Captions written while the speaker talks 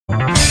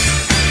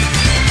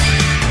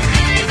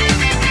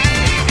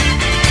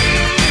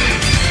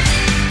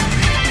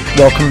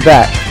Welcome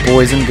back,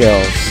 boys and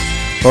girls.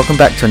 Welcome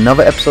back to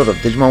another episode of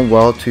Digimon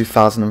World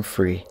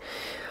 2003.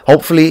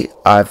 Hopefully,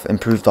 I've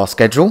improved our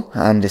schedule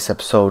and this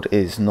episode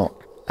is not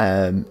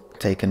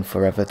taken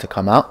forever to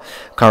come out.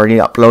 Currently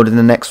uploading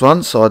the next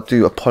one, so I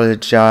do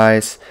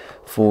apologize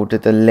for the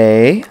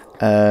delay.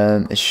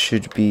 It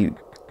should be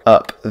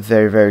up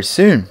very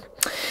soon.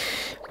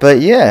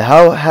 But yeah,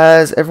 how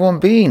has everyone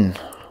been?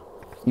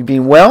 You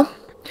been well?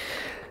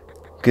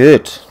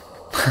 Good.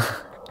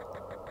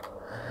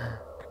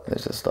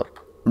 Let's just stop.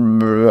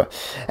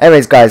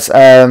 Anyways, guys,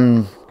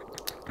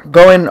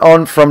 going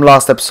on from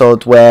last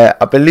episode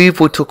where I believe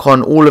we took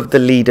on all of the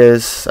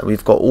leaders.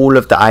 We've got all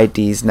of the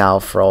IDs now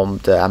from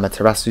the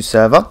Amateraseu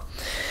server,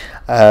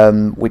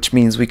 which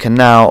means we can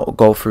now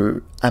go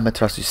through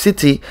Amateraseu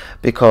City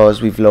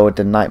because we've lowered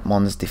the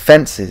Nightmon's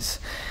defenses.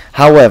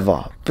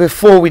 However,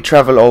 before we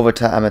travel over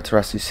to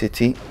Amateraseu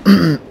City,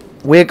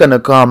 we're gonna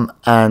come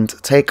and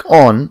take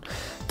on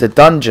the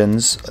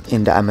dungeons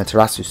in the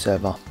Amateraseu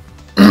server.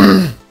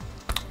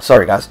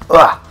 Sorry guys.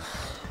 Our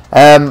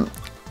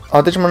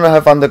Digimon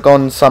have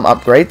undergone some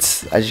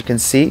upgrades. As you can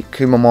see,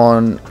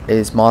 Kumamon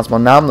is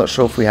Marsmon now. I'm not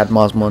sure if we had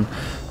Marsmon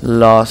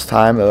last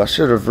time. I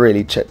should have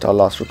really checked our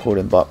last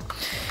recording, but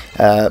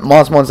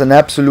Marsmon's an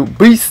absolute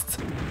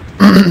beast.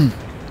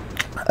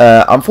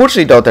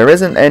 Unfortunately though, there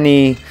isn't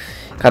any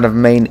kind of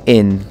main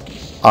inn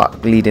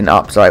leading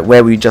up, sorry,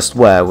 where we just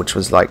were, which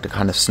was like the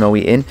kind of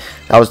snowy inn.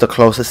 That was the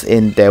closest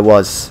inn there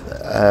was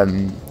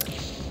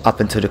up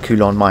into the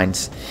Kulon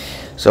mines.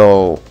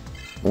 So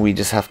we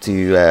just have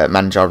to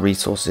manage our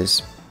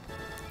resources.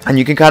 And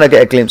you can kind of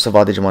get a glimpse of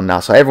our Digimon now.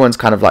 So everyone's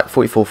kind of like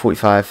 44,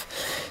 45.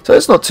 So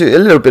it's not too, a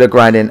little bit of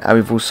grinding. And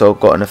we've also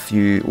gotten a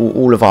few,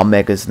 all of our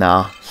megas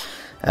now.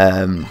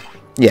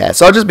 Yeah,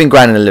 so I've just been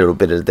grinding a little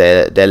bit of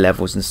their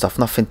levels and stuff.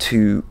 Nothing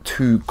too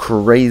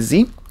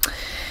crazy.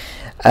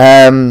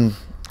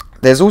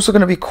 There's also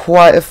going to be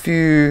quite a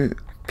few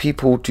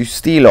people to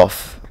steal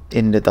off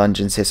in the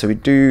dungeons here. So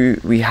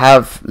we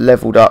have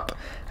leveled up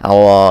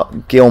our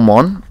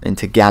Gilmon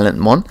into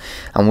Gallantmon,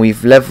 and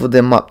we've leveled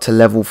him up to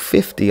level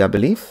 50, I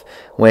believe,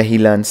 where he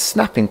learns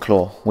Snapping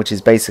Claw, which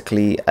is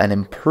basically an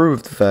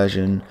improved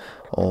version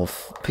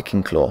of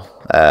Picking Claw.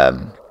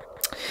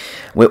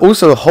 We're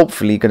also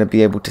hopefully going to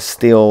be able to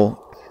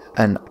steal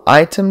an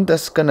item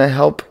that's going to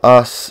help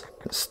us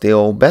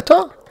steal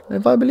better,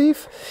 if I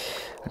believe.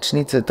 I just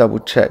need to double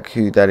check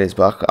who that is,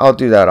 but I'll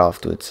do that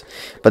afterwards.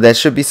 But there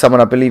should be someone,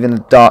 I believe, in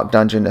the Dark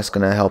Dungeon that's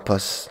going to help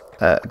us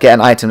get an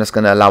item that's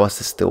going to allow us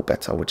to steal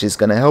better, which is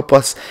going to help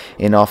us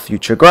in our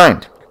future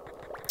grind.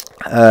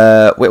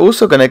 We're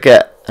also going to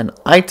get an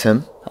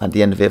item at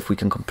the end of it, if we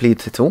can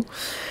complete it all,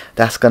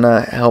 that's going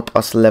to help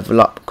us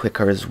level up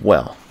quicker as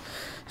well.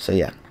 So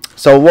yeah,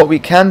 so what we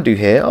can do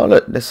here, oh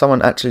look, there's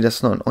someone actually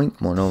that's not an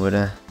Oinkmon over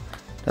there.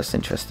 That's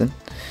interesting.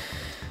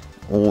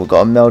 Oh, we've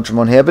got a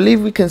Meldrumon here. I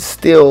believe we can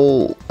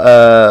steal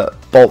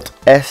Bolt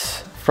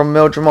S from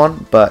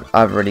Meldrumon, but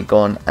I've already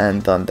gone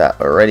and done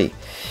that already.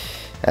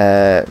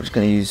 I'm just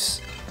going to use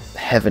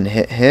Heaven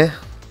Hit here.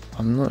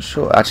 I'm not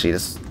sure. Actually,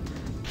 it's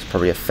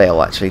probably a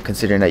fail, actually,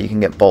 considering that you can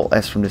get Bolt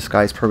S from this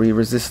guy. It's probably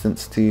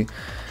resistance to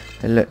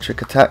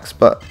electric attacks,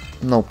 but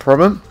no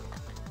problem.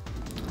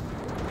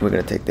 We're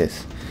going to take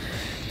this.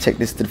 Take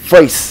this to the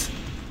face.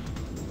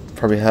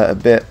 Probably hurt a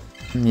bit.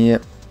 Yeah.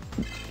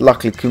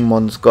 Luckily,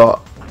 Kumon's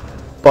got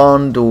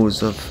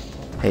bundles of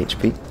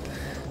HP,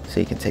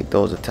 so you can take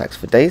those attacks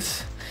for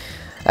days.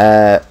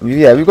 Yeah,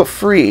 we've got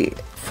three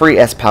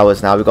S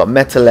powers now. We've got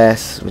Metal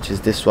S, which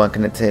is this one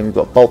connected. We've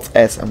got Bolt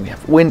S and we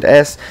have Wind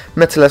S.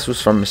 Metal S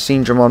was from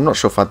Machine Dramon. I'm not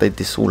sure if I did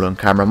this all on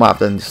camera. I might have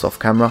done this off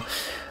camera.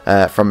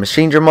 From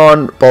Machine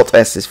Dramon. Bolt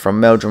S is from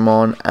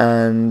Meldrumon,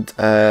 and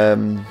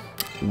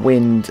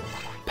Wind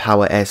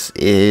Power S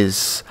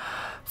is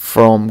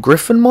from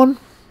Griffinmon.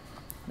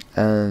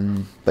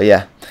 But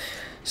yeah,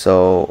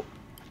 so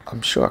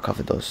I'm sure I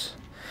covered those.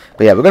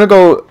 But yeah, we're gonna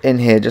go in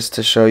here just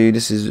to show you.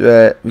 This is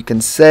where we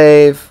can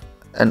save.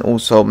 And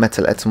also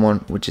Metal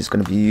Etamon, which is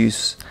going to be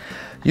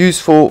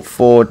useful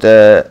for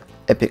the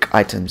epic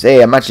items.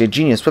 Hey, I'm actually a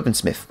genius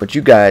weaponsmith, but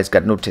you guys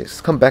got no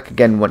tips. Come back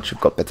again once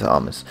you've got better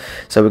armors.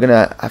 So we're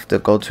going to have to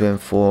go to him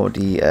for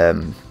the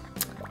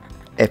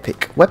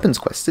epic weapons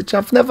quest, which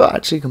I've never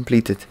actually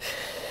completed.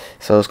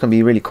 So it's going to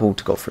be really cool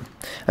to go through.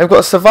 And we've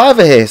got a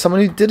survivor here,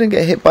 someone who didn't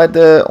get hit by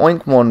the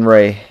Oinkmon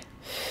ray.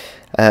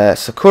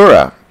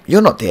 Sakura,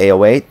 you're not the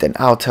AOA, then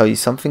I'll tell you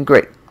something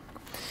great.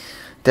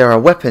 There are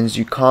weapons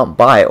you can't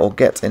buy or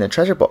get in a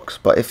treasure box,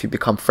 but if you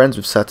become friends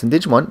with certain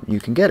Digimon, you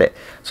can get it.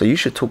 So you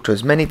should talk to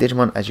as many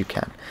Digimon as you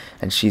can.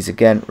 And she's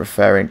again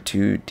referring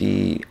to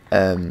the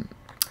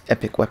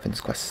epic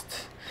weapons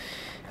quest.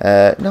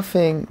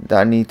 Nothing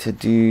that I need to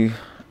do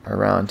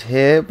around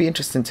here. It'll be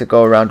interesting to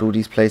go around all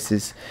these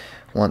places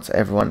once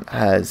everyone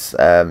has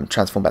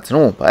transformed back to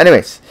normal. But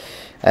anyways,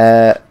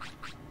 I'm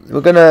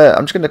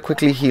just gonna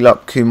quickly heal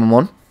up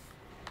Kumamon.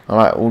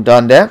 Alright, all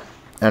done there.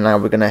 And now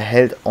we're going to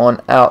head on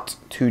out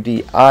to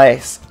the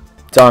Ice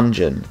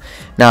Dungeon.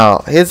 Now,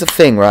 here's the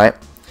thing, right?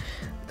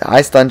 The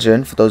Ice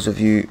Dungeon, for those of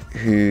you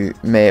who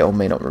may or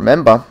may not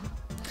remember,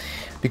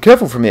 Be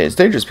careful from here. It's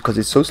dangerous because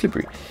it's so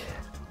slippery.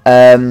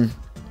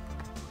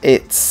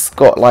 It's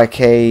got like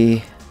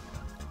a...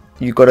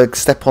 You got to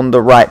step on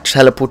the right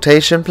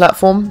teleportation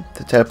platform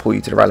to teleport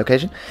you to the right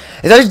location.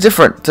 It's actually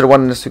different to the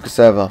one in the Suka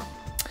server.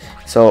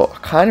 So I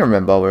kind of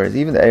remember, whereas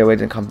even the AOA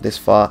didn't come this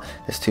far,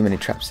 there's too many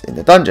traps in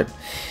the dungeon.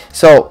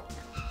 So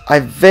I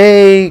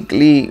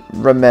vaguely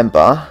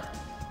remember...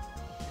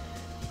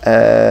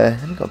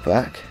 let me go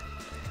back.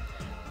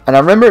 And I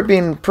remember it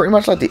being pretty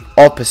much like the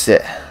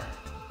opposite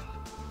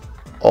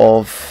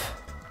of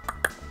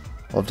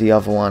the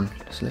other one.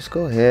 So let's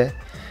go here.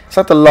 It's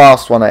like the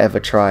last one I ever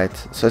tried.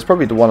 So it's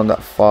probably the one on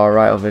that far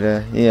right over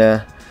there.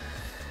 Yeah.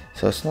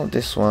 So it's not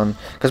this one.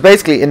 Because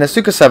basically in the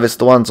Suka server it's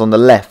the ones on the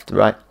left,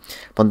 right?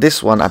 But on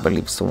this one I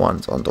believe it's the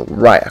ones on the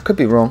right. I could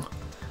be wrong.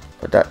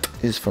 But that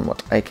is from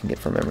what I can get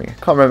from memory. I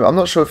can't remember. I'm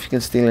not sure if you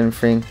can steal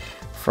anything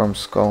from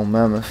Skull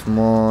Mammoth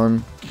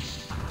Mon.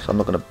 So I'm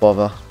not going to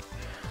bother.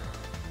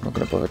 I'm not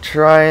going to bother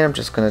trying. I'm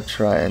just going to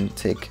try and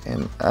take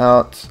him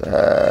out.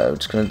 I'm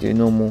just going to do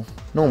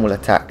normal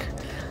attack.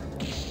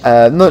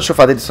 I'm not sure if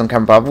I did this on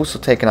camera, but I've also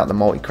taken out the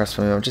multi-crest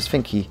from him. I just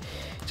think he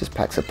just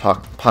packs a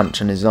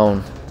punch on his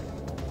own.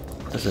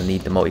 Doesn't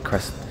need the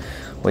multi-crest.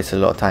 Wastes a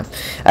lot of time.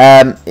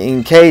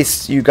 In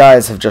case you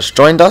guys have just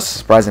joined us,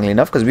 surprisingly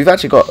enough, because we've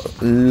actually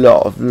got a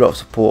lot of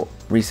support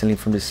recently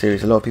from this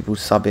series. A lot of people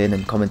sub in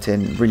and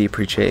commenting. Really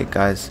appreciate it,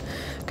 guys.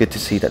 Good to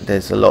see that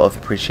there's a lot of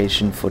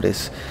appreciation for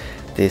this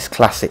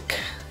classic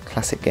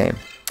game.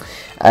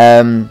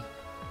 And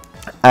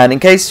in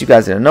case you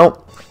guys didn't know,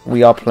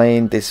 we are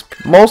playing this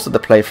most of the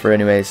playthrough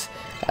anyways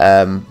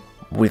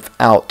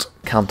without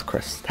counter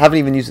crest. Haven't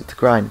even used it to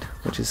grind,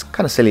 which is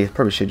kind of silly.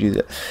 Probably should use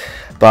it,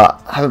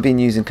 but I haven't been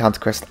using counter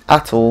crest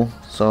at all.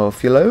 So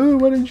if you're like, oh,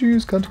 why didn't you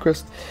use counter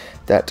crest,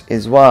 that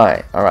is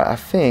why. Alright, I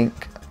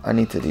think I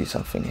need to do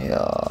something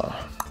here.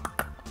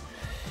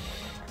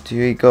 Do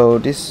we go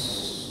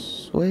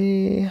this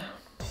way?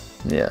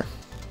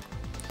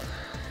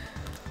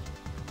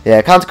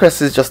 Yeah, counter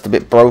crest is just a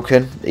bit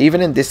broken.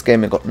 Even in this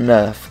game it got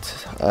nerfed,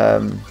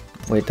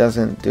 where it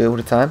doesn't do it all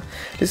the time.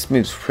 This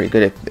move's pretty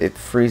good. It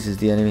freezes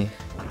the enemy.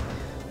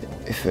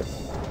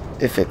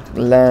 If it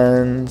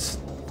lands,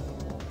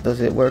 does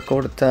it work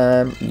all the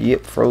time?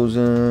 Yep,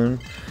 frozen.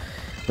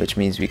 Which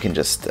means we can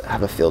just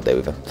have a field day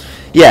with him.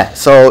 Yeah,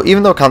 so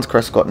even though counter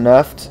crest got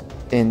nerfed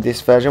in this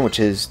version, which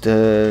is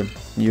the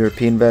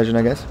European version,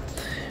 I guess,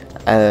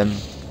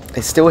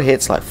 it still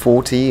hits like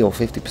 40 or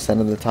 50%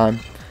 of the time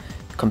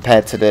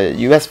compared to the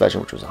US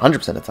version, which was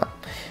 100% of the time.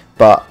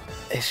 But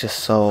it's just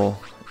so,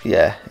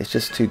 yeah, it's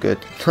just too good.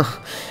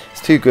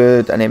 It's too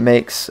good, and it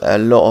makes a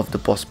lot of the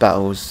boss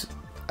battles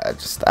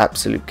just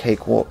absolute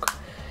cakewalk.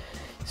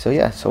 So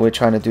yeah, so we're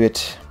trying to do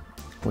it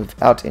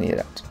without any of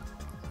that.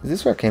 Is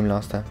this where I came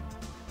last time?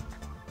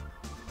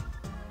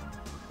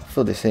 I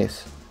feel this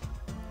is.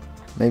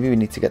 Maybe we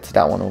need to get to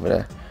that one over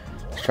there.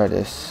 Let's try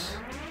this.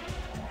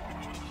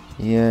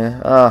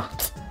 Yeah.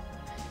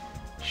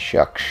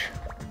 Shucks.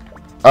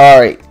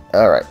 Alright.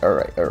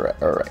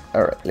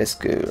 Let's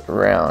go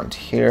around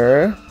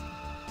here.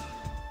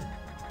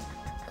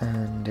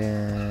 And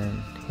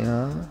then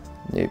here.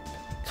 Nope.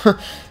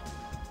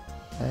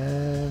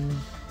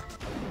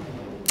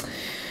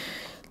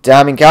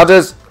 Damn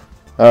encounters.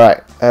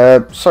 Alright.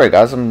 Sorry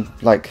guys, I'm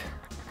like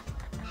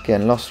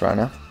getting lost right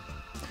now.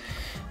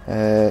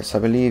 So I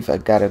believe I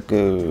gotta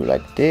go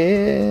like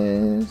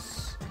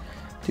this.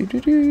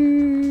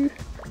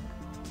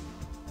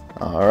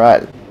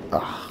 Alright.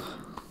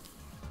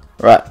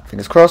 Right,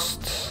 fingers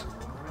crossed.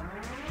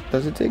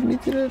 Does it take me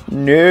to the...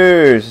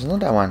 No, it's not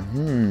that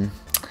one.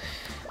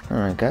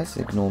 Alright guys,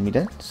 ignore me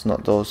then. It's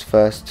not those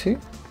first two.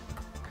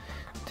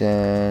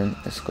 Then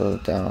let's go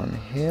down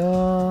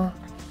here.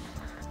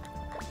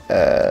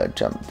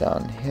 Jump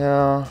down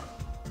here.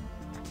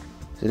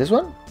 Is it this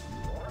one?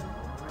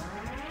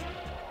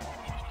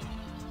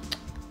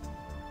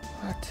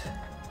 What?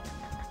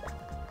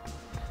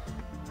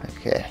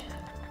 Okay.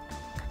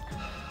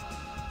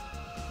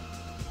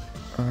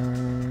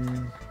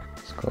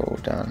 Let's go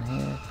down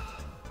here.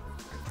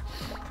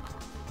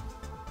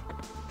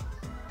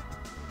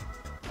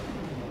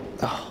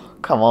 Oh,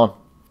 come on.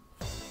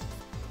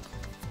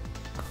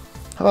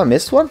 Have I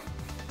missed one?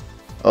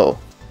 Oh.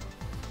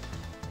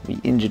 We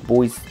injured,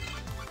 boys.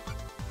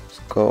 Let's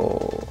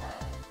go.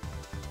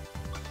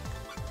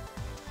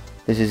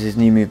 This is his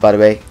new move, by the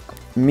way.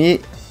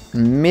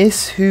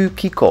 Misu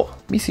Kiko,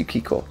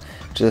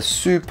 which is a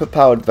super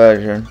powered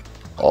version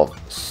of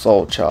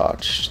Soul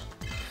Charged.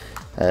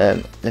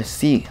 Let's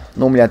see.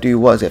 Normally I do,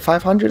 what is it,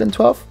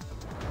 512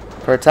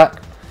 per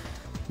attack?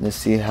 Let's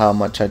see how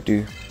much I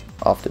do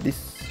after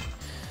this.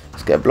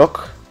 Let's get a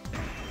block.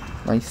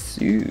 Nice.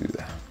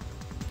 Then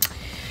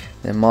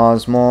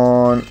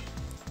Marsmon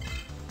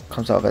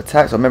comes out of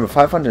attack. So remember,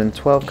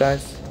 512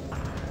 guys.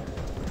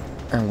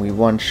 And we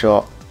one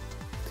shot.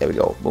 There we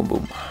go. Boom,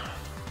 boom.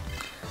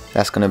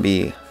 That's going to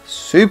be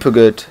super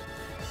good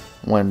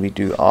when we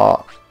do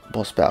our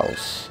boss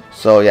battles.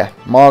 So yeah,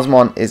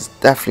 Marsmon is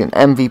definitely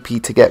an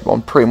MVP to get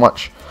on pretty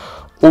much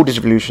all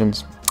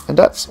Digivolutions. And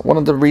that's one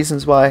of the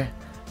reasons why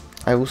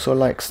I also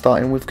like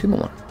starting with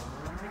Kumamon.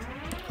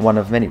 One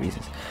of many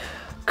reasons.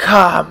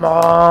 Come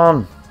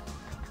on!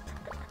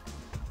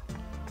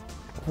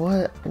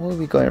 What are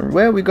we going?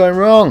 Where are we going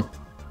wrong?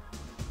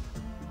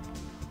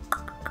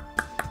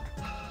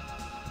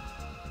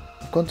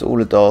 I've gone to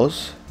all of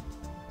those.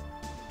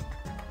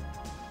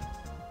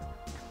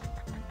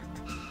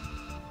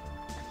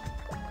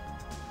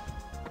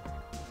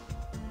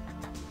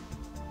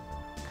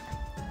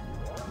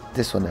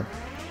 This one then.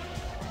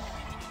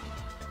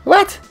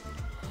 What?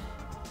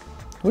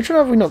 Which one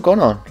have we not gone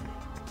on?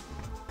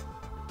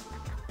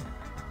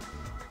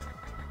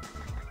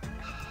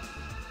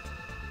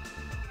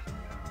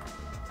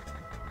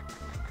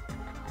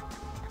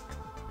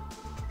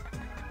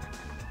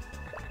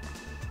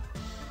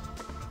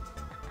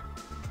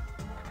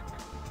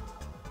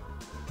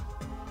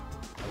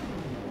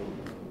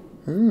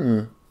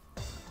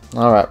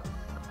 Alright.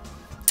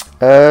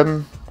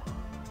 Go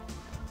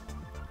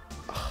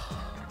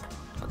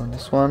on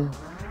this one.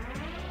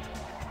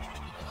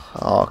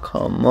 Oh,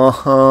 come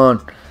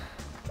on.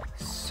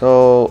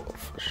 So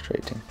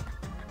frustrating.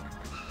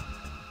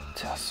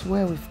 I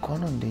swear we've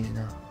gone on these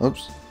now.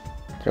 Oops.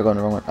 Did I go on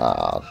the wrong one?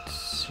 Ah,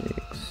 6.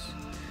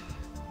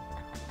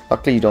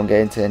 Luckily you don't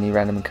get into any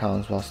random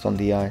encounters whilst on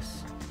the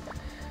ice.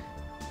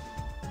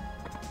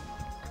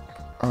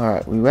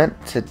 Alright, we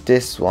went to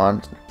this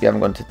one. We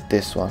haven't gone to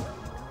this one.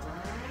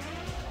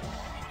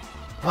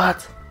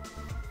 What?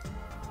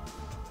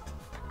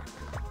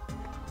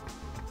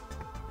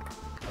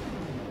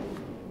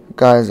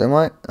 Guys, am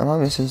I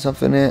missing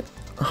something here?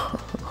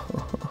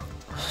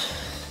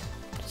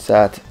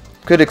 Sad.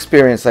 Good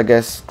experience, I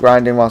guess,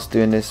 grinding whilst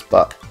doing this,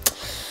 but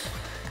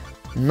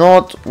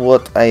not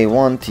what I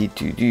wanted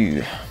to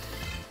do.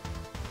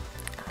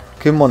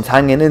 Kumon's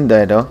hanging in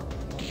there though.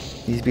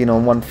 He's been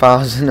on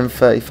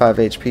 1035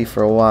 HP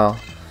for a while.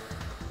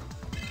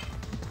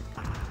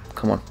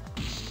 Come on.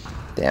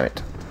 Damn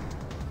it.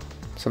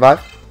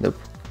 Survive? Nope.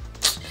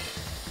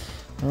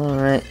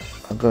 Alright.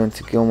 I'm going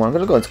to Gilmon. I'm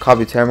going to go into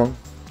Kabuterimon,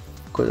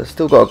 because I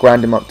still got to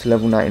grind him up to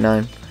level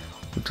 99,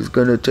 which is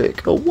going to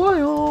take a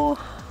while.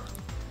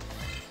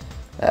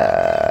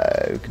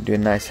 We can do a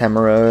nice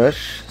hammer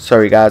rush.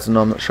 Sorry guys, I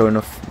know I'm not showing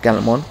off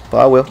Gallantmon, but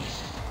I will.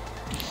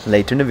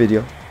 Later in the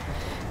video.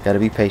 Gotta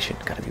be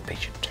patient. Gotta be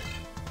patient.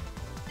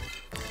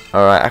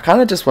 Alright, I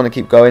kind of just want to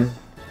keep going,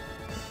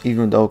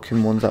 even though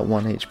Kumon's at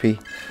 1 HP.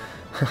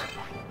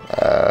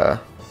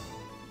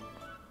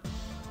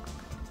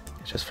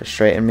 It's just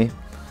frustrating me.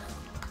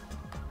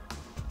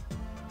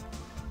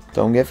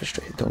 Don't get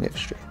frustrated, don't get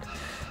frustrated.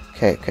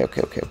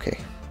 Okay.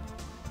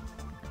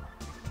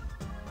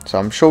 So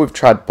I'm sure we've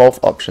tried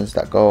both options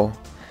that go.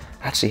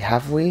 Actually,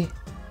 have we?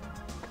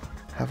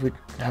 Have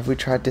we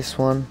tried this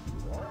one?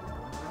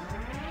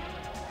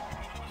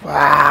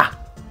 Ah!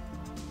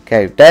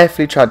 Okay,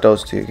 definitely tried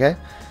those two, okay?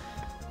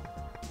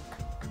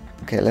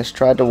 Okay, let's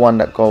try the one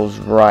that goes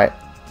right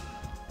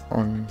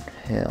on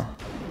here.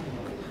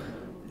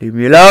 Leave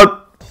me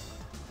alone!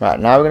 Right,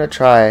 now we're gonna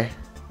try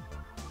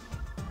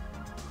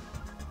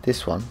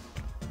this one.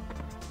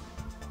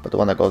 But the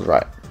one that goes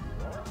right.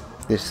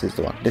 This is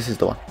the one. This is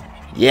the one.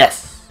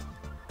 Yes!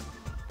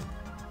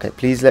 Okay,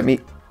 please let me.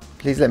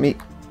 Please let me.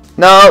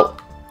 No!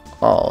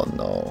 Oh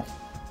no.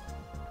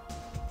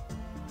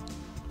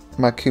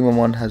 My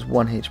Kumamon has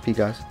 1 HP,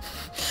 guys.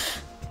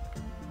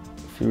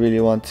 If you really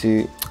want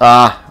to...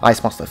 Ah,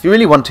 Ice Master. If you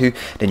really want to,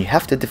 then you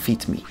have to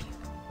defeat me.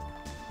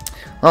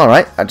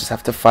 Alright, I just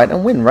have to fight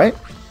and win, right?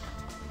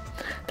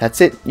 That's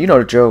it. You know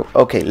the drill.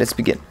 Okay, let's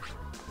begin.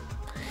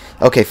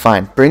 Okay,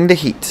 fine. Bring the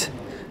heat.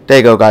 There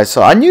you go, guys.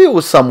 So I knew it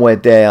was somewhere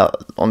there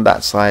on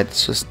that side.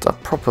 It's just I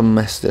proper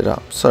messed it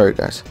up. Sorry,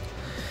 guys.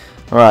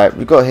 Alright,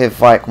 we've got here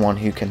Vikemon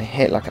who can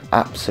hit like an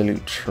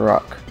absolute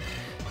truck.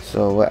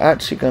 So we're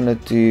actually gonna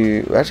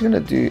do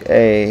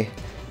a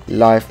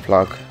life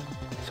plug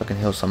so I can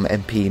heal some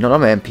MP. Not that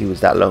my MP was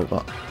that low,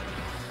 but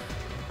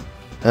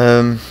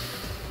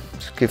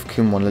just give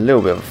Kumon a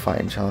little bit of a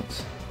fighting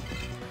chance.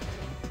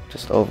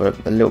 Just over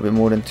a little bit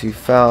more than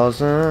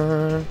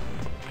 2,000.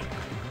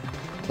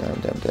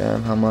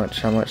 Damn. How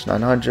much?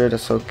 900.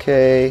 That's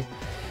okay.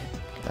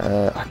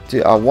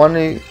 I want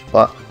to,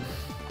 but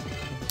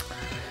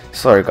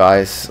sorry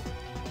guys,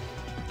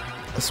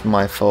 that's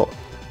my fault.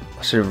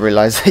 I should have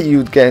realized that you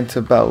would get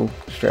into battle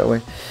straight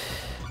away.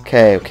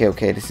 Okay.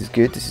 This is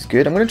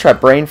good. I'm gonna try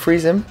brain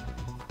freeze him.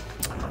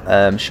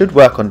 Should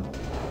work on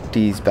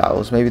these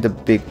battles. Maybe the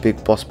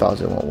big boss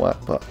battles it won't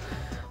work, but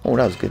oh,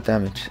 that was good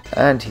damage.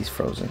 And he's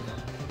frozen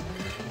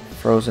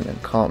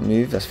and can't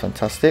move. That's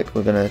fantastic.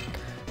 We're gonna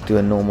do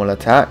a normal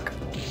attack.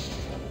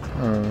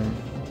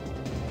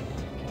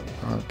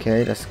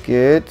 Okay, that's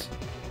good.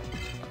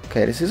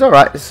 Okay, this is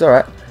alright.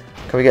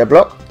 Can we get a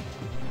block?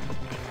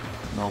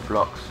 No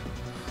blocks.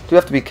 Do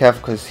have to be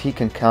careful because he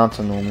can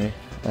counter normally.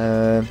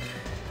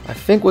 I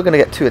think we're gonna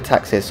get 2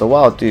 attacks here. So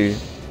what I'll do,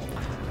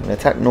 I'm gonna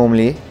attack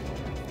normally,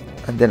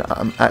 and then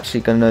I'm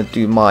actually gonna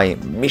do my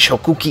Misho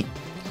Cookie.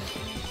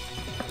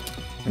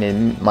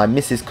 My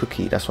Mrs.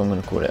 Cookie. That's what I'm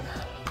gonna call it.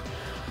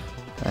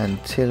 And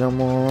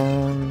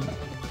Tilamon.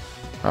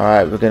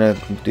 Alright, we're gonna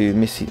do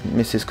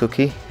Mrs.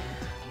 Cookie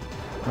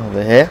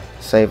over here.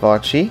 Save our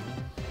chi.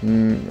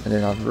 And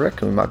then I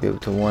reckon we might be able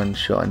to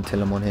one-shot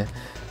until I'm on here.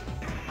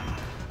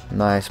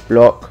 Nice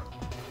block.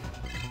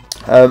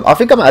 I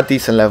think I'm at a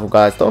decent level,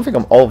 guys. Don't think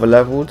I'm over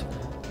leveled.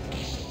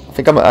 I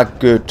think I'm at a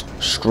good,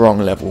 strong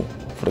level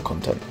for the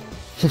content.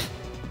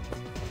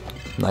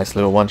 Nice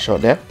little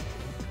one-shot there.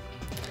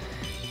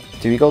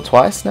 Do we go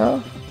twice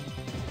now?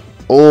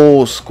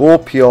 Oh,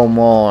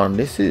 Scorpiomon.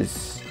 This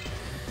is.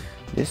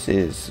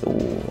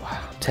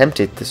 Oh,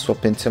 tempted to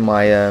swap into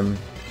my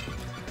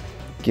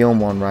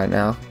Gilmon right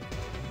now.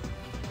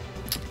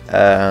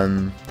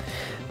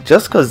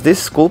 Just because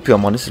this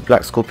Scorpiomon, this is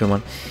Black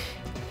Scorpiomon,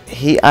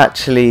 he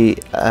actually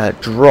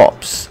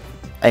drops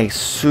a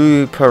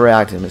super rare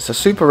item. It's a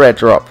super rare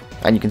drop,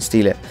 and you can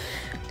steal it.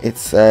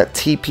 It's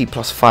TP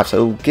 +5, so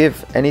it will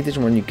give any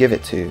Digimon you give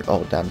it to.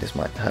 Oh damn, this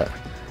might hurt.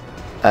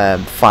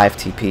 5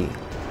 TP,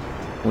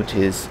 which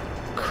is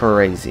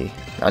crazy,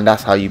 and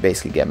that's how you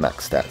basically get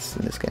max stats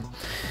in this game.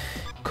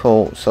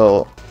 Cool.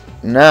 So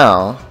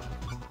now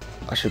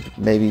I should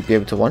maybe be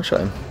able to one-shot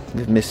him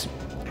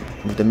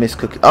with the Miss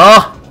Cookie.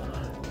 Ah,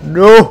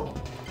 no,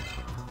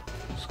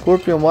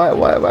 Scorpion, why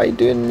are you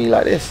doing me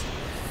like this?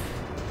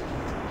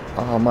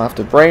 Oh, I might have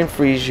to brain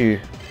freeze you.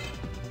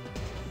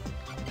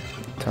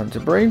 Time to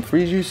brain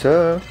freeze you,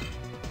 sir.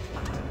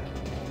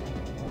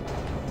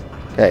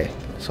 Okay,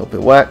 let's hope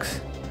it works.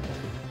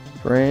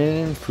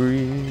 Brain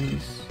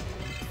freeze.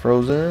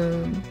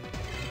 Frozen.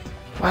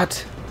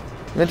 What?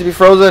 Meant to be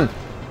frozen.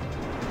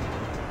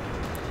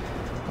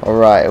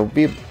 Alright, it would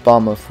be a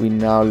bummer if we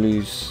now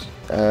lose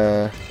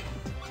Kumon.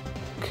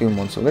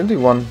 So I'm going to do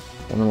one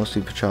more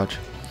supercharge.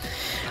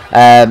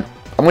 I'm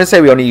going to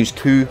say we only used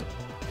 2.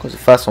 Because the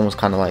first one was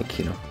kind of like,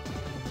 you know,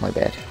 my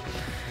bad.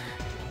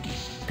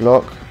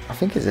 Block. I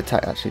think his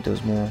attack actually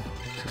does more.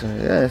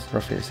 600. Yeah, it's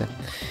roughly the same.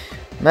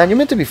 Man, you're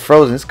meant to be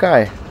frozen. This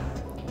guy.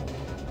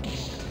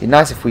 Be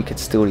nice if we could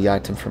steal the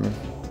item from him.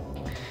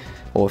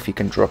 Or if he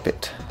can drop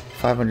it.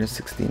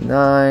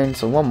 569.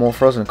 So one more.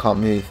 Frozen can't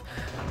move.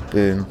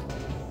 Boom.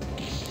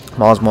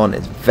 Marsmon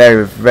is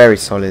very, very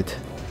solid.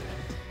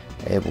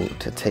 Able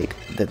to take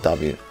the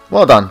W.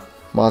 Well done,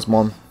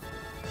 Marsmon.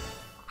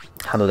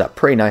 Handled that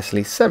pretty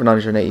nicely.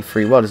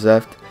 783. Well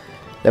deserved.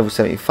 Level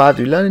 75.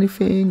 Do we learn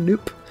anything?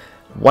 Nope.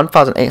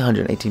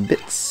 1,818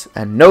 bits.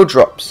 And no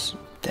drops.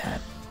 Damn.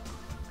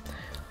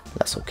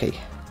 That's okay.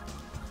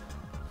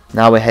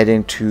 Now we're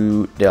heading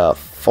to the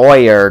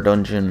fire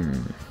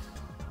dungeon,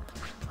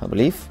 I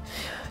believe.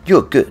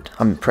 You're good.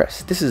 I'm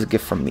impressed. This is a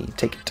gift from me.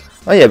 Take it.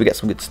 Oh yeah, we get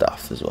some good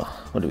stuff as well.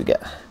 What do we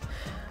get?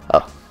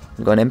 Oh,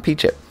 we got an MP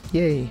chip.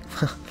 Yay.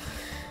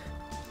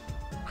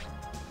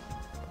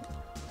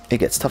 It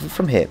gets tougher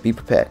from here. Be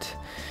prepared.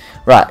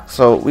 Right,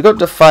 so we got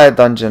the fire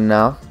dungeon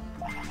now.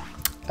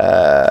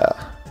 I'm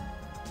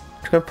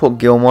going to put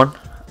Gilmon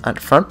at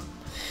the front.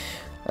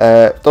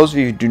 Those of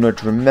you who do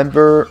not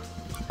remember,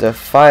 the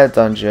fire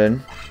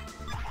dungeon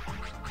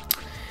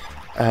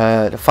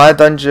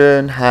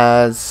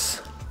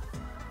has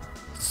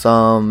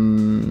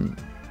some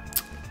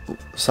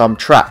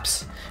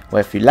traps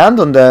where if you land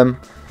on them,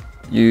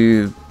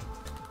 you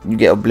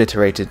get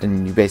obliterated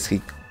and you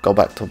basically go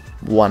back to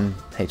 1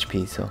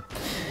 HP. So,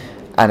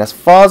 and as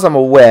far as I'm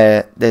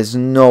aware, there's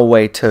no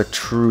way to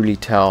truly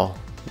tell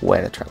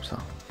where the traps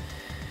are.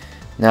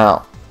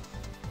 Now,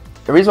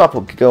 the reason why I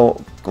put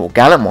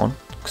Gallantmon,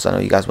 because I know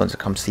you guys want to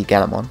come see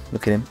Gallantmon,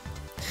 look at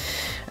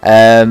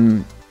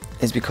him,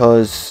 is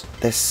because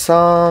there's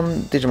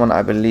some Digimon,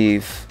 I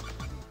believe,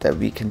 that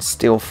we can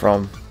steal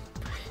from.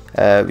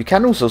 We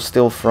can also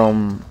steal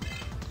from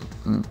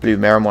Blue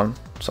Meramon,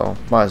 so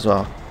might as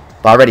well.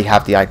 But I already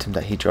have the item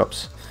that he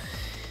drops.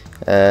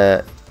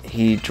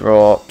 He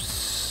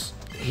drops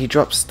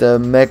the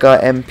Mega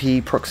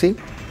MP Proxy,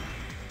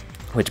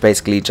 which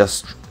basically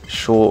just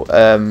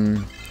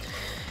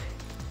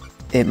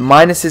it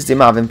minuses the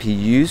amount of MP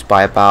used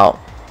by about,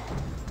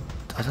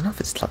 I don't know if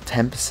it's like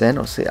 10%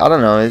 or I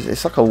don't know.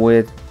 It's like a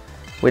weird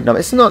number.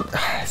 It's not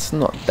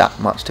that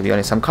much, to be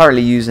honest. I'm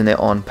currently using it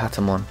on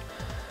Patamon,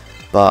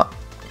 but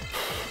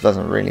it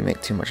doesn't really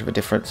make too much of a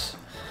difference.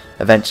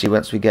 Eventually,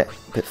 once we get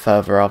a bit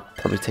further, I'll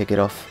probably take it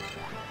off.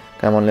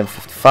 Okay, I'm on level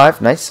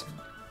 55. Nice.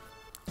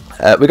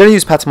 We're going to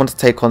use Patamon to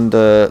take on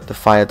the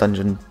Fire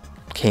Dungeon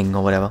King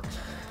or whatever.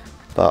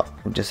 But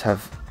we'll just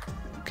have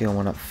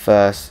Gilmon up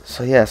first.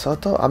 So yeah, so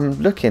I'm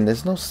looking.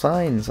 There's no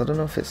signs. I don't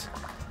know if it's...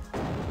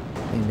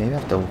 maybe I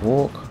have to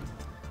walk.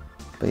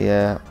 But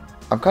yeah,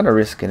 I'm kind of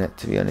risking it,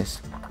 to be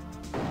honest.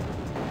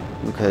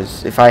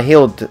 Because if I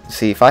healed...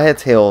 See, if I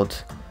had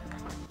healed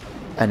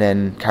and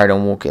then carried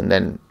on walking,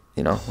 then,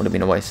 you know, would have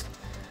been a waste.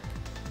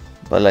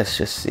 But let's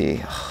just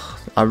see.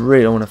 I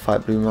really don't want to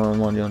fight Blue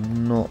Meramon. You're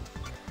not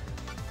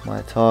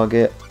my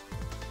target.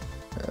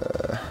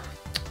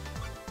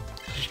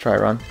 Just try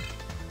run.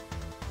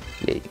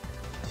 Yay.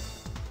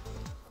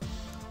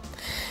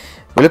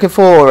 We're looking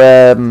for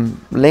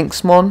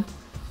Lynxmon.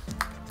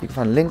 You can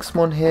find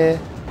Lynxmon here.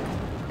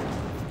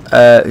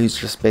 Who's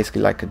just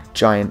basically like a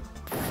giant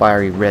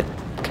fiery red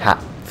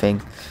cat thing.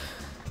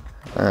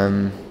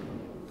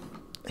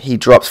 he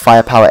drops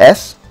Firepower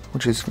S,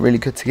 which is really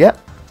good to get.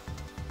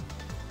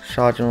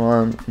 Charging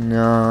one,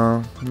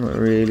 no, not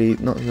really,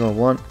 not who I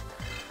want.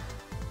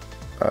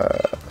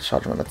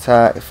 Charging one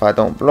attack. If I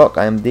don't block,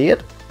 I am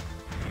dead.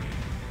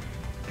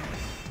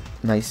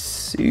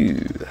 Nice.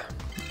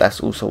 That's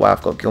also why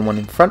I've got Gilmon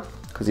in front,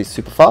 because he's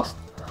super fast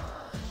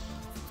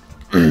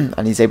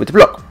and he's able to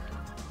block.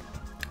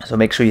 So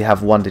make sure you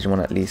have one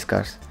Digimon at least,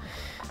 guys.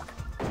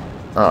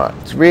 Alright,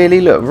 it's really,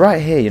 look,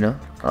 right here, you know.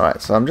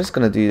 Alright, so I'm just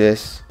going to do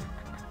this.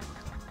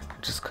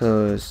 Just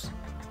because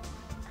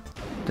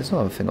there's no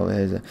other thing over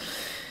here, is there?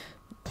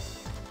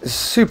 It's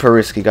super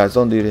risky, guys.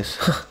 Don't do this.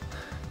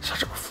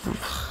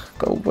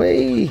 Go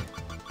away.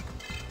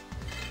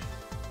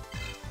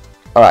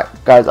 Alright,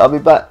 guys, I'll be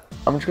back.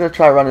 I'm just going to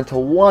try run into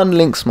one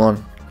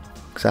Lynxmon,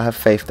 because I have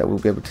faith that we'll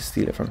be able to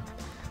steal it from him.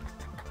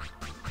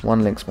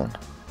 One Lynxmon.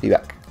 Be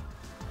back.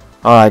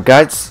 Alright,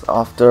 guys,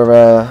 after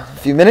a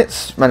few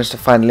minutes, managed to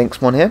find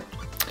Lynxmon here.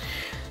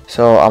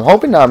 So I'm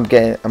hoping that I'm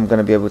going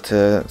to be able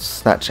to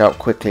snatch out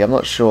quickly. I'm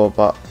not sure,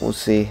 but we'll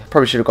see.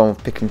 Probably should have gone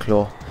with Pick and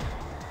Claw.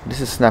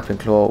 This is Snapping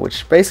Claw,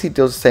 which basically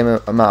deals the same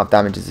amount of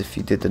damage as if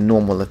you did the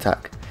normal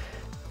attack.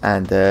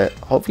 And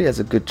hopefully has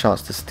a good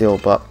chance to steal,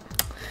 but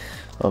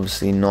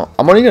obviously not.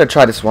 I'm only going to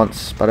try this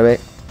once, by the way.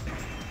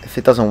 If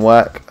it doesn't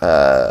work,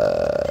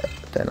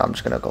 then I'm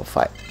just going to go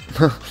fight.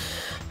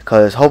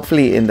 Because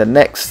hopefully in the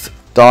next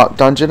dark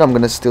dungeon, I'm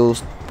going to still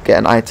get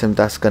an item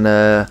that's going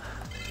to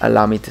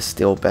allow me to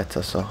steal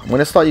better. So I'm going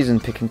to start using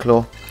Pick and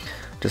Claw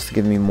just to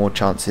give me more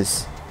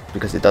chances,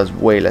 because it does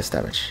way less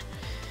damage.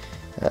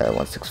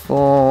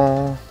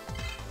 164.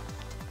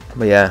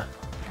 But yeah,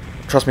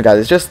 trust me,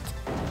 guys,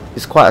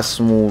 it's quite a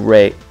small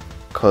rate,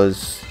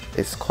 because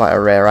it's quite a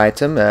rare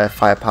item,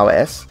 Firepower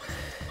S.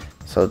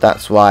 So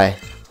that's why,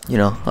 you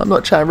know, I'm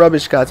not chatting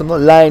rubbish, guys. I'm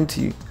not lying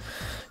to you.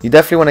 You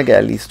definitely want to get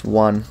at least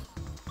one.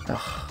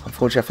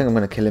 Unfortunately, I think I'm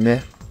going to kill him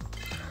here.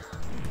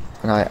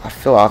 And I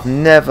feel I've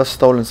never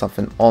stolen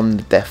something on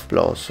the death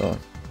blow, so.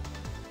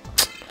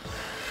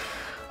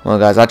 Well,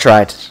 guys, I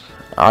tried,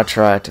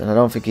 and I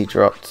don't think he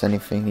dropped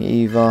anything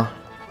either.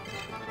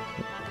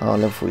 Oh,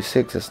 level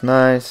 46, that's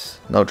nice.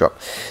 No drop.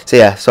 So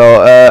yeah,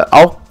 so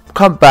I'll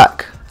come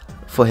back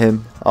for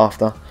him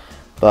after,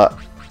 but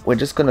we're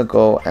just gonna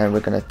go and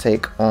we're gonna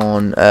take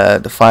on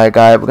the fire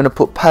guy. We're gonna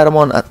put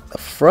Patamon at the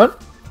front.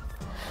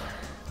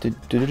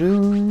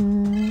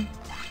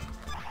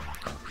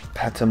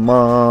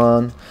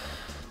 Patamon.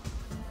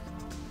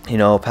 You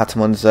know,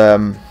 Patamon's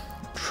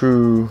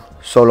true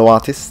solo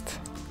artist.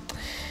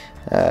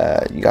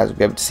 You guys will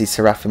be able to see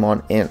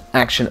Seraphimon in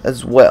action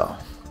as well.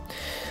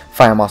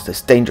 Fire Master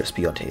is dangerous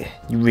beyond here.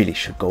 You really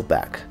should go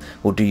back.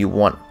 Or do you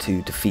want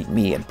to defeat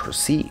me and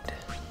proceed?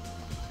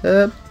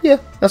 Yeah,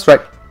 that's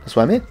right. That's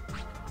why I'm here.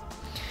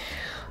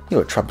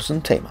 You're a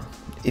troublesome tamer.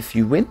 If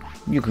you win,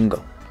 you can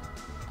go.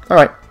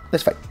 Alright,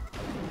 let's fight.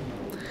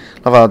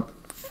 Love how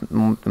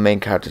the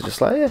main character's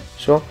just like, yeah,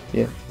 sure,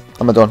 yeah,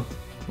 I'm a don.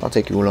 I'll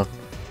take you all on.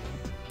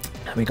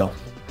 There we go.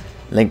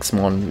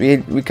 Lynxmon.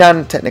 We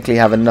can technically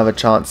have another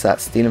chance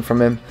at stealing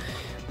from him,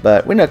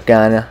 but we're not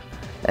gonna.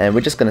 And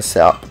we're just gonna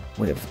set up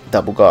with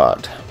double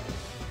guard.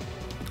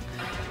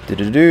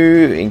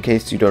 In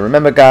case you don't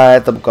remember,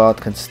 guys, double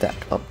guard can stack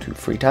up to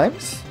 3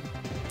 times,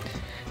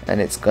 and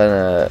it's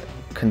gonna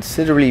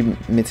considerably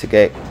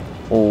mitigate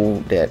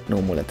all their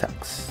normal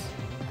attacks.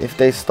 If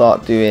they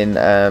start doing,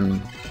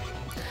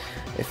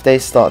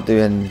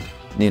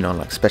 you know,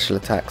 like special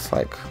attacks,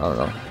 like I don't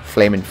know,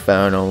 Flame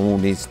Inferno, all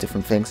these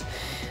different things,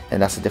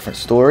 and that's a different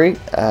story.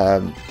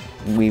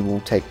 We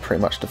will take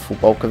pretty much the full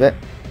bulk of it.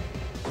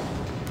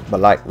 But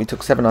like, we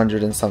took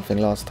 700 and something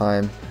last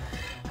time.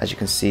 As you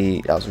can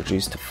see, that was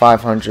reduced to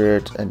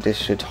 500, and this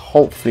should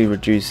hopefully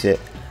reduce it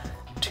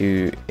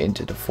to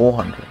into the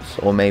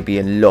 400s, or maybe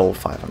a low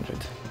 500.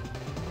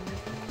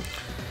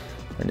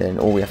 And then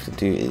all we have to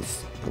do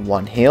is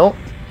one heal.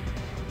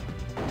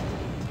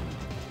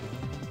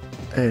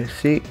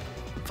 See,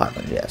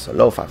 500, yeah, so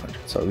low 500.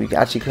 So we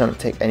actually can't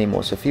take any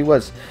more. So if he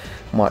was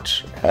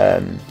much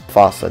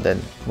faster,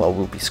 then, well,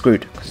 we'll be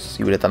screwed, because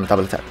he would have done a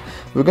double attack.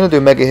 We're going to do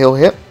a mega heal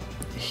here.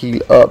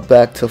 Heal up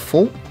back to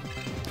full.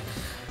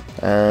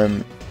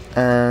 And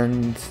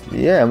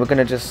yeah, we're going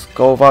to just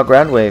go with our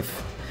Grand Wave.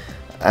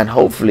 And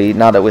hopefully,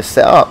 now that we're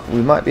set up,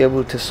 we might be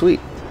able to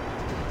sweep.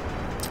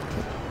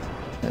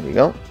 There we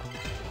go.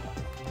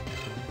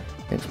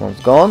 Next one's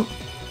gone.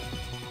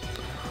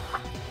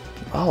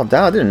 Oh,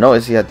 damn, I didn't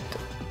notice he had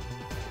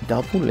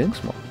double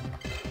Lynxmon.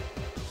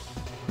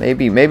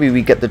 Maybe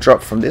we get the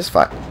drop from this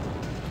fight.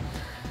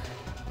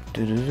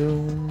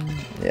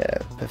 Yeah,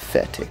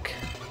 pathetic.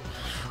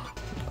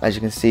 As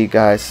you can see,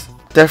 guys,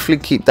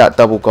 definitely keep that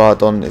double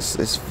guard on.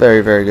 It's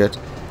very, very good.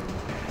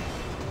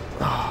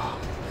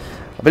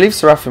 I believe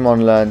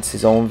Seraphimon learns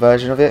his own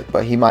version of it,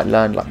 but he might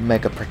learn like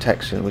Mega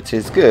Protection, which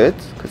is good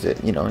because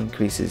it, you know,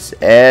 increases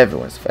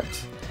everyone's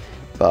effects.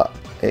 But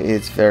it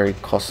is very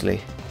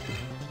costly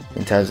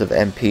in terms of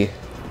MP.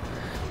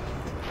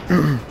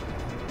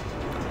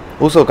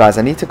 Also, guys,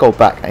 I need to go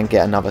back and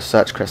get another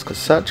Search Crest, because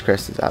Search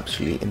Crest is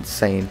absolutely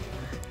insane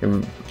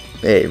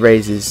It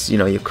raises, you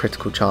know, your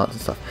critical chance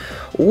and stuff.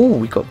 Oh,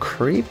 we got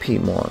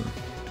Creepymon.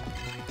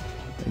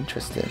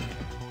 Interesting.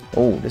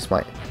 Oh, this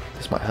might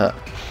hurt.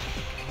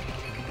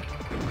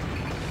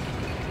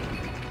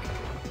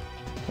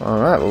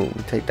 Alright, well,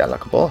 we take that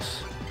like a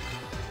boss.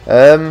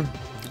 We're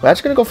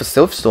actually going to go for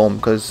Sylph Storm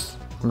because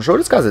I'm sure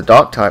this guy's a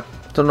dark type.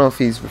 I don't know if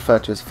he's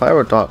referred to as fire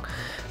or dark.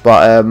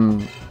 But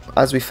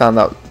as we found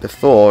out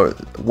before,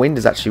 wind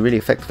is actually really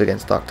effective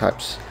against dark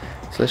types.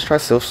 So let's try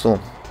Sylph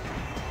Storm.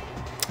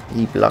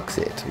 He blocks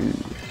it. Ooh,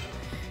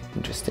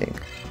 interesting.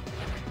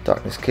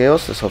 Darkness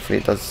Chaos, so hopefully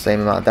it does the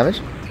same amount of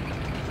damage.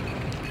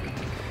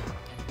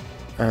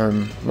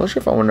 I'm not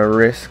sure if I want to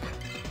risk.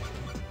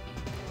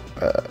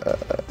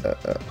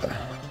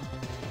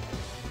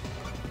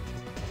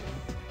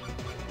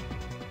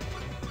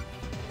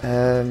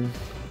 I'm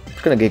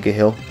just gonna Giga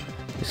Heal.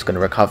 Just gonna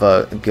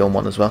recover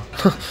Gilmon as well.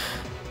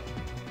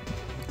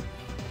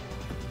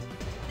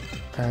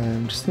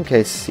 Just in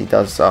case he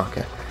does. Oh,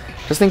 okay.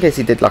 Just in case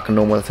he did like a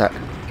normal attack.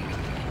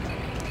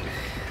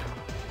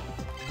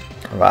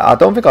 Alright, I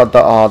don't think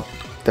our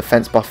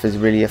defense buff is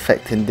really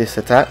affecting this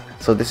attack.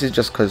 So this is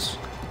just because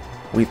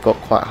we've got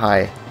quite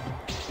high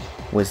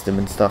wisdom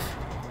and stuff.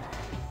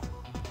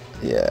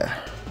 Yeah.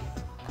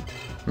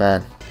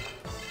 Man.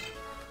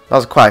 That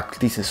was quite a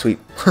decent sweep.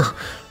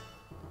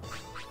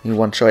 You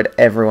one-shotted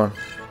everyone.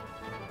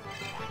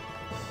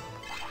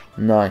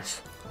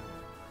 Nice.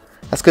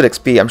 That's good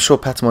XP. I'm sure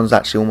Patamon's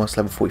actually almost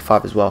level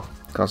 45 as well.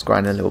 I was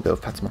grinding a little bit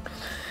of Patamon.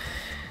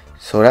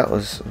 So that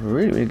was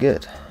really, really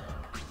good.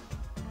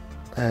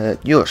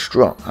 You're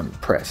strong. I'm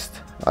impressed.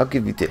 I'll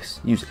give you this.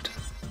 Use it.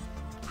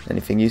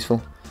 Anything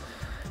useful?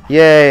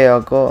 Yay, I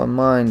got a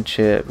mind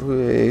chip.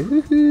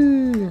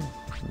 Woohoo.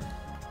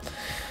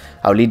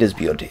 Our leader's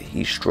beauty.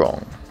 He's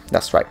strong.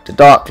 That's right. The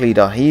Dark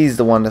Leader. He's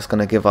the one that's going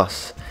to give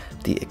us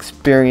the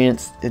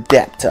Experienced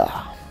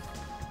Adaptor.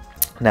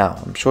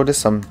 Now, I'm sure there's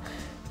some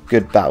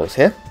good battles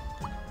here.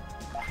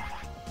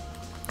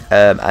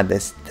 And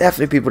there's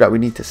definitely people that we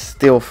need to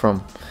steal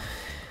from.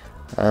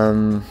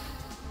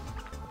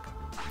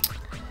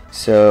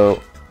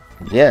 So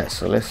yeah,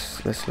 so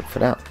let's look for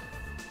that.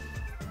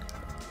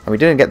 And we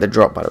didn't get the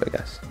drop, by the way,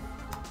 guys.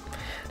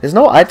 There's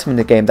no item in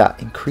the game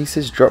that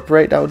increases drop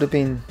rate. That would have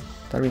been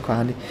quite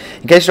handy.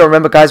 In case you don't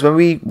remember, guys, when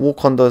we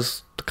walk on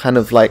those kind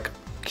of like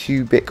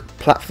cubic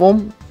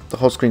platform, the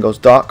whole screen goes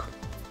dark.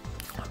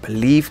 I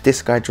believe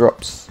this guy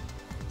drops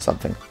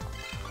something.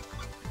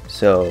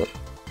 So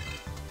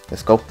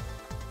let's go.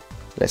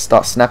 Let's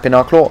start snapping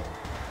our claw.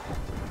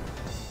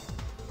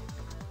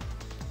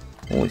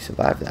 Oh, we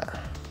survived that.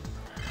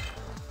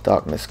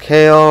 Darkness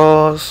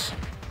Chaos.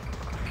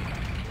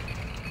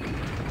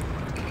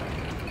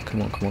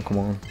 Come on, come on, come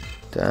on.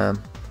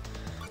 Damn.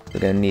 We're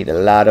gonna need a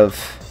lot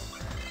of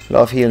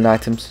healing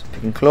items.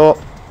 Pick and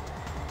claw.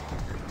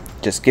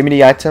 Just give me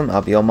the item,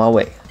 I'll be on my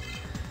way.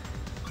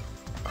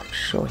 I'm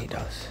sure he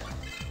does.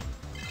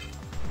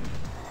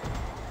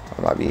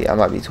 I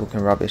might be talking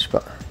rubbish,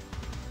 but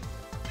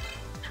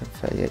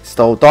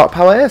stole Dark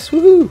Power S.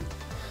 Woohoo!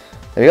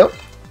 There we go.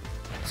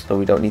 So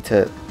we don't need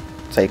to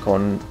take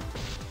on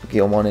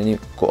Gilmon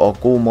or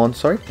Gulmon,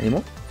 sorry,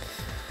 anymore.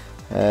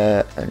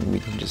 And we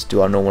can just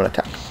do our normal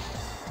attack.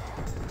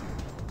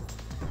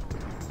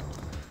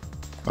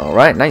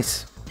 Alright,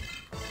 nice.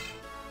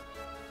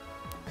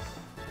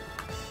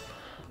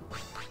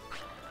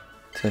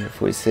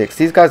 $246.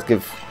 These guys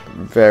give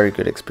very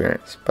good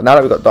experience. But now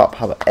that we've got Dark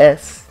Power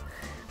S,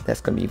 that's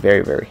going to be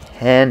very, very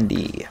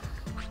handy.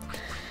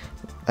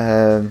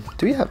 Do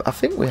we have? I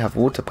think we have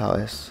Water Power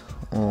S.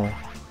 Or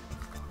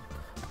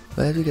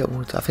where do we get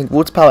water? I think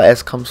Water Power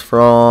S comes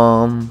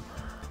from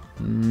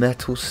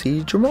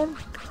Amateraseu,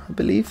 I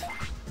believe.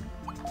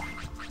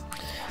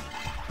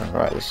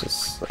 Alright, let's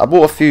just... I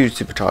bought a few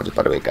superchargers,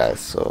 by the way,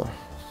 guys, so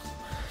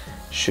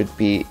should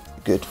be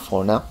good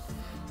for now.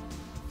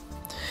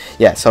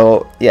 Yeah,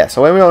 so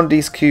when we're on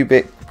these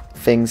cubic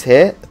things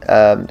here,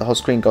 the whole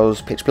screen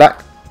goes pitch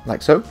black,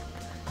 like so.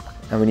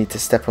 And we need to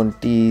step on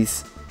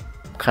these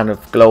kind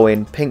of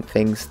glowing pink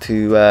things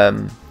to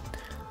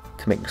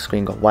make the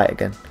screen go white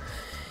again.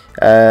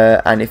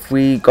 And if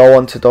we go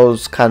onto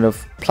those kind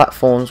of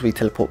platforms, we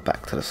teleport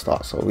back to the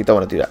start. So we don't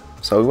want to do that.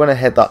 So we want to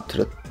head up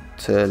to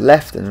the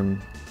left and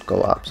then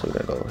go up. So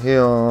we're gonna go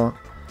here.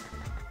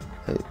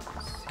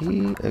 Let's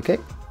see. Okay.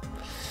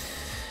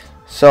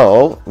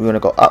 So we want to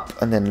go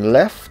up and then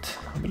left,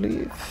 I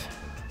believe.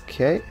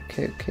 Okay.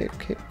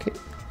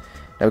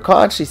 Now we can't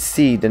actually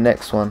see the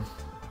next one.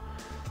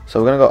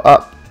 So we're gonna go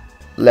up,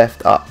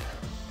 left, up.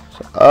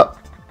 So up,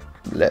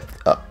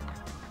 left, up.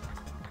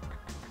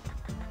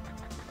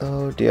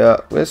 Oh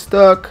dear, we're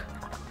stuck.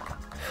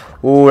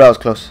 Oh, that was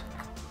close.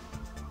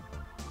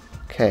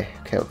 Okay.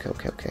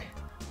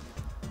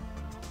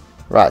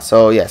 Right,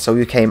 so yeah, so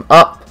we came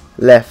up,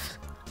 left,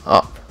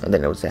 up, and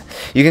then it was there.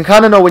 You can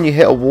kind of know when you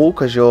hit a wall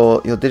because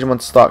your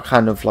Digimon start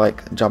kind of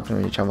like jumping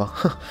on each other.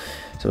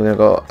 So we're gonna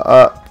go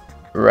up,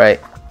 right,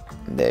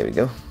 there we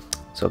go.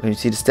 So can you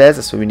see the stairs?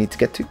 That's where we need to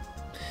get to.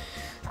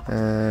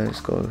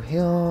 Let's go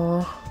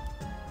here.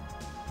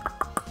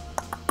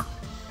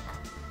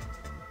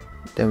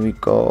 Then we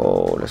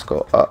go, let's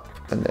go up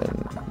and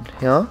then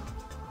here.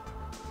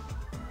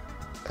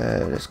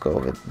 Let's go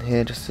over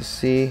here just to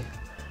see.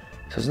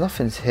 So there's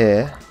nothing's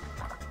here.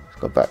 Let's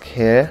go back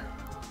here.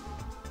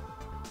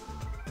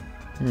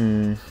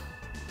 Let's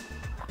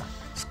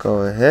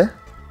go over here.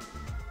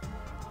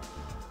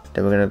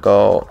 Then we're gonna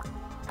go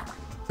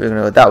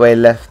that way,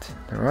 left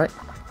and right.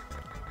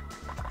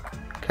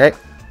 Okay.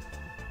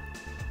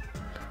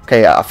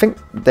 Okay, I think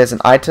there's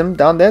an item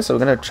down there, so we're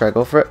gonna try to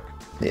go for it.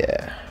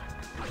 Yeah.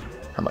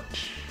 How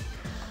much?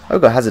 Oh,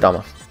 we got hazard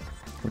armor,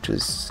 which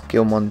is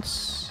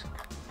Gilmon's.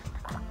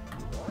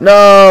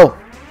 No!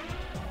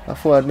 I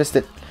thought I'd missed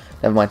it.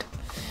 Never mind.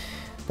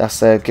 That's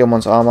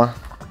Gilmon's armor.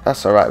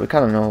 That's alright. We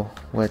kind of know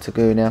where to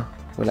go now.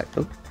 We're like,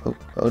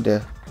 oh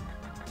dear.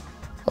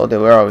 Oh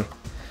dear, where are we?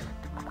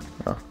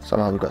 Oh,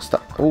 somehow we got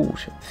stuck. Oh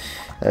shit.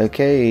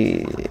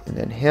 Okay, and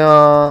then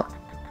here,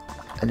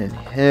 and then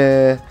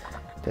here.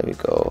 There we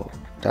go.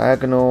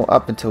 Diagonal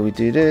up until we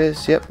do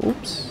this. Yep.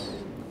 Oops.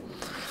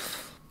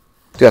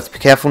 Do have to be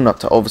careful not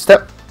to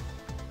overstep.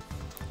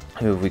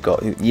 Who have we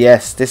got?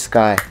 Yes, this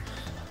guy.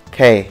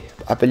 Okay,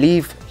 I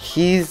believe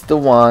he's the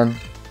one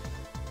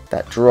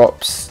that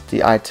drops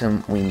the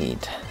item we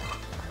need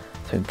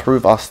to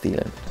improve our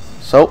stealing.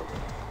 So,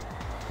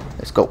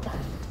 let's go.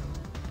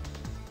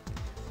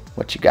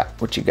 What you got?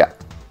 What you got?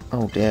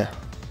 Oh dear.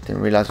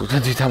 Didn't realize it was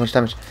going to do that much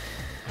damage.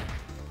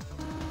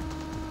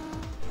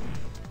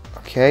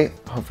 Okay,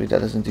 hopefully that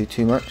doesn't do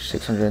too much.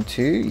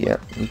 602,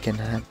 yep, we can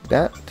have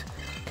that.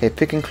 Okay,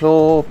 pick and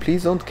claw,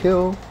 please don't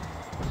kill.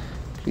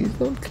 Please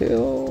don't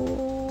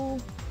kill.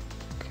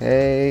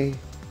 Okay.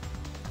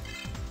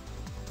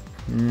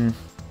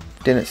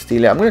 Didn't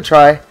steal it. I'm going to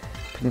try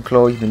pick and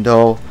claw, even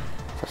though,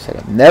 as I said,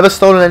 I've never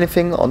stolen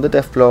anything on the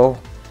death blow.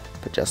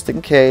 But just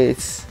in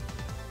case.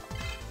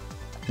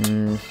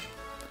 Right,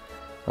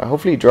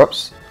 hopefully he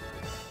drops.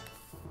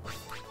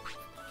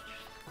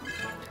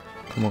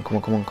 Come on, come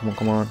on, come on, come on,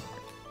 come on.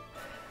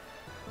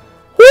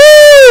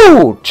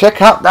 Woo!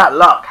 Check out that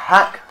luck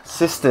hack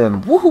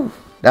system. Woohoo!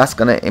 That's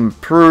gonna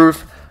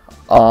improve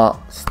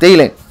our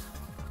stealing.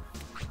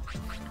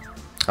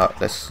 Oh,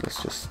 let's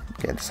just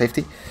get into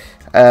safety.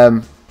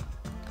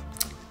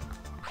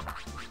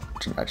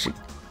 Actually,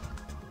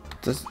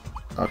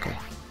 okay.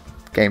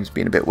 Game's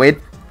been a bit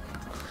weird.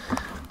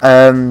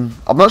 I'm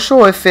not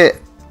sure if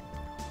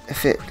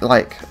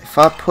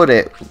I put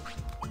it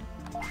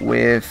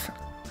with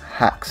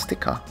hack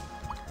sticker,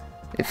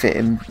 if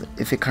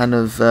it kind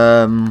of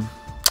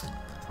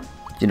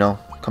you know,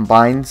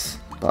 combines,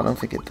 but I don't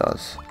think it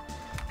does.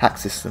 Hack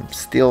system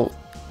still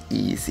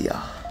easier.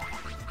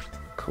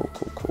 Cool,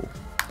 cool, cool.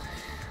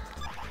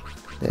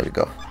 There we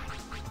go.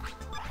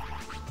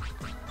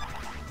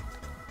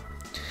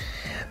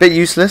 Bit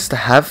useless to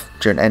have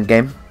during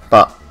endgame,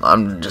 but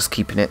I'm just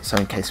keeping it so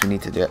in case we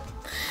need to do it.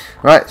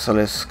 Right, so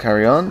let's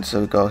carry on.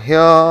 So we go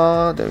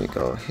here, there we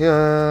go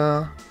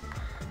here,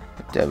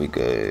 there we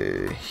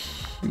go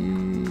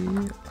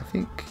here, I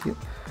think, yep.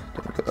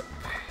 Then we go up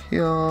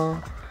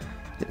here,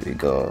 there we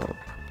go.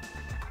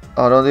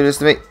 Oh, don't do this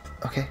to me.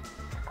 Okay,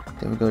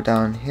 then we go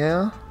down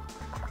here,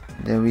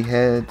 then we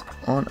head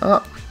on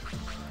up.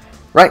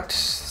 Right,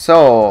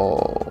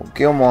 so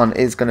Gilmon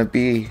is going to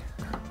be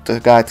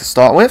the guy to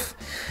start with.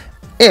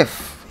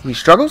 If he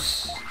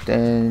struggles,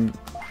 then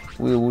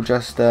we will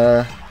just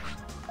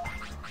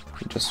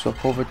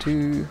swap over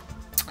to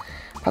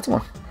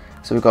Patamon.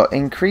 So we've got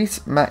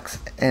increase max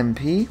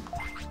MP.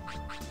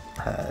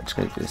 Just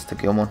gonna give this to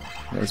Gilmon.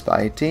 Raise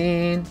by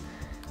 18.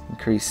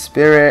 Increase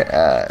spirit.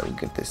 We'll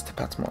give this to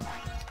Patamon.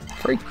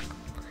 3.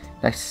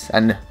 Nice.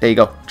 And there you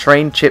go.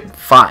 Train chip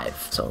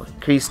 5. So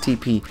increase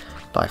TP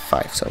by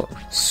 5. So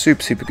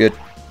super good.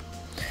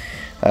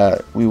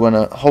 We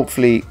wanna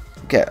hopefully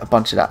get a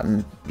bunch of that,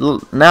 and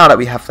now that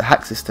we have the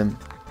hack system,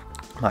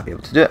 might be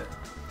able to do it.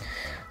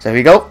 So here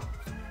we go.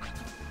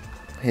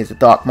 Here's the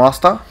Dark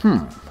Master.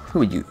 Who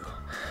are you?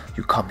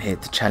 You come here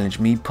to challenge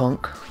me,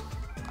 punk?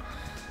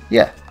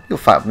 Yeah, you'll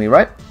fight with me,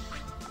 right?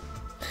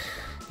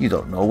 You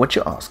don't know what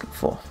you're asking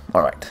for.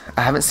 Alright,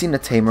 I haven't seen a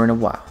tamer in a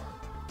while.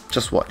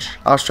 Just watch.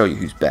 I'll show you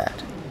who's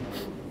bad.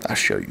 I'll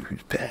show you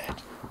who's bad.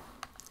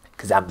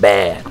 Because I'm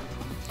bad.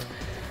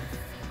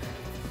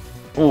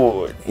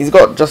 Oh, he's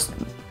got just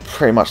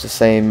pretty much the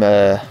same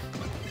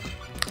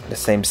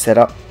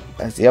setup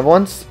as the other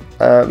ones.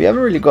 We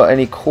haven't really got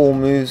any cool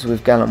moves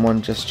with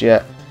Gallantmon just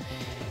yet,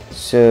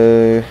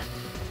 so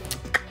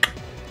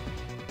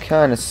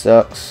kind of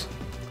sucks.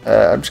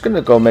 I'm just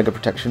gonna go Mega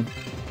Protection,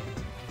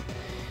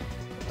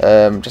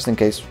 just in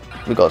case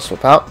we got to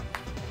swap out.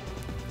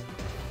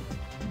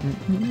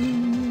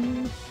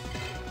 Can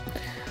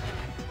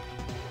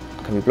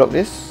we block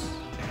this?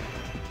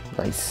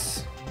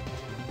 Nice.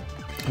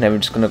 And then we're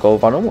just gonna go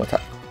with our normal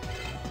attack,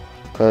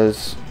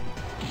 because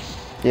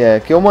yeah,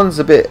 Gilmon's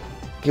a bit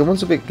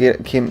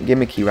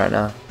gimmicky right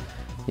now.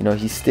 You know,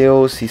 he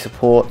steals, he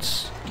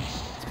supports.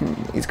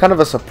 He's kind of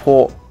a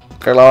support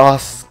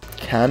glass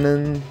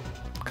cannon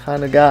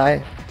kind of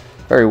guy.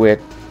 Very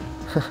weird.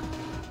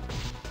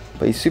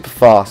 But he's super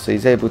fast, so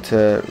he's able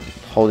to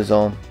hold his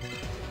own.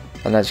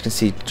 And as you can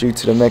see, due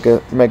to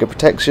the mega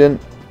protection,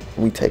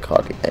 we take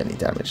hardly any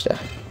damage there.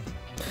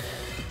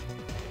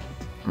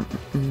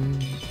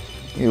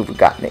 Who we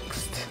got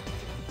next?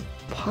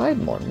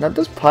 Piedmon. Now,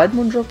 does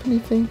Piedmon drop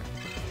anything?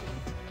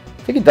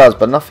 I think it does,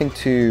 but nothing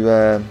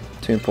too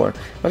important.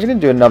 I'm actually going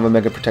to do another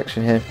mega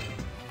protection here.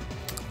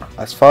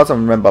 As far as I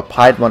remember,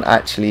 Piedmon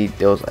actually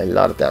deals a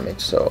lot of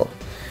damage, so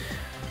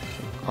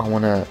I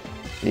want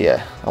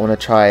to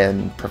try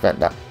and prevent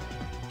that.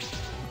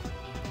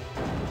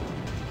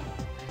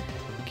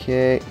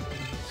 Okay,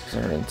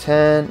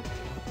 610,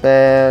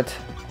 bad.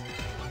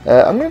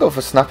 I'm going to go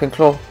for Snapping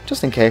Claw,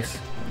 just in case.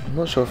 I'm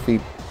not sure if he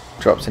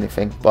drops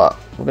anything, but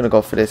we're going to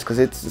go for this, because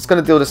it's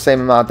going to deal the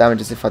same amount of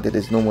damage as if I did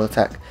his normal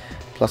attack.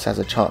 Plus has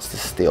a chance to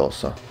steal,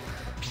 so.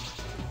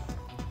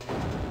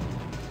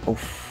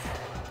 Oof.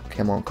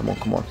 Come on, come on,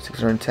 come on.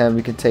 610,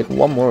 we can take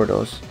one more of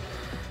those.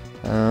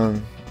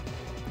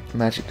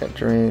 Magic that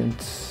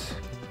drains.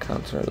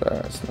 Counter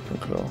alert, Snapping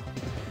Claw.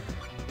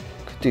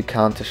 Could do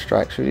Counter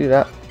Strike, should we do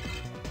that?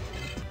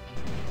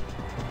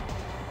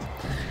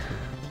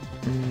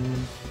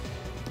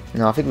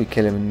 No, I think we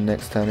kill him in the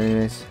next turn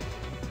anyways.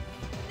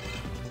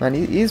 Man,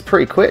 he's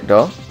pretty quick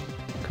though.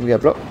 Can we get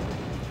a block?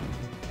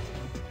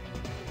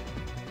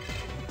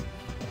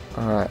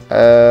 Alright,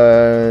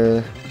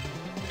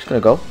 just gonna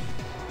go.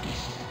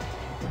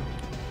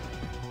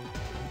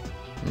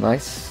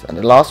 Nice. And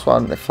the last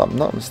one, if I'm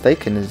not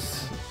mistaken,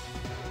 is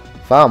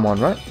Farmon,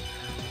 right?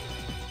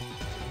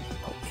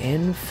 Oh,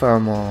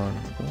 Infirmon.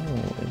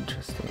 Oh,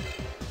 interesting.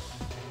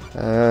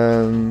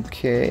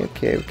 Okay.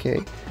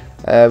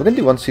 We're gonna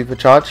do one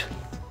supercharge.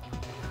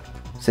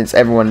 Since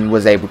everyone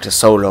was able to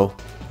solo,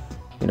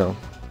 you know,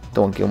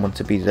 don't want Gilmon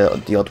to be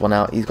the odd one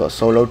out. He's got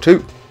solo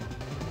too.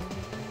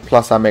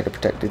 Plus I'm mega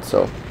protected,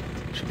 so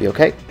should be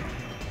okay.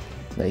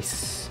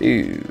 Nice.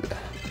 Ooh.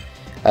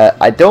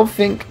 I don't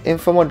think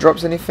Infirmon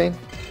drops anything.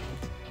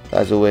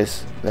 As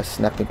always, let's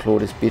Snapping Claw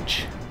this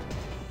bitch.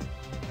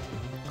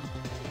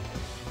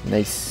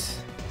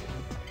 Nice.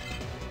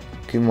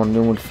 Gilmon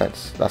normal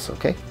defense. That's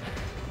okay.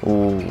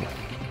 Ooh.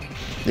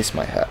 This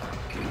might hurt.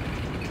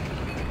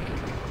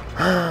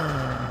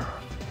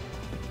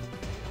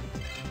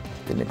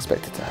 Didn't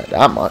expect it to hurt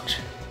that much.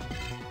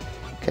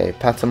 Okay,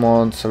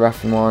 Patamon,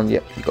 Seraphimon.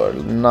 Yep, you got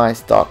a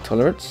nice Dark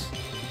Tolerance.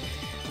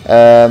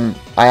 I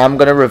am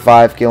going to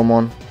revive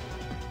Gilmon.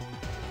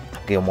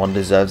 Gilmon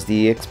deserves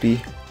the EXP.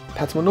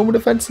 Patamon normal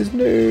defenses.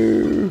 No.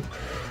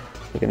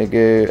 We're going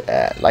to go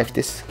Life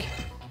Disc.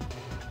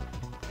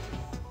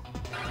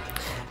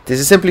 This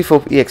is simply for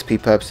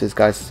EXP purposes,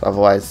 guys.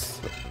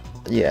 Otherwise,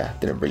 yeah,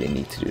 didn't really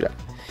need to do that.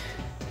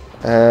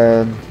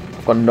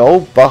 I've got no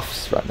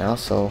buffs right now,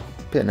 so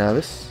a bit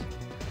nervous.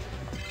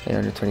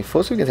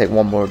 824, so we can take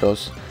one more of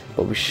those.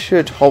 But we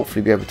should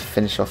hopefully be able to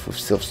finish off with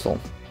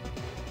Silverstorm.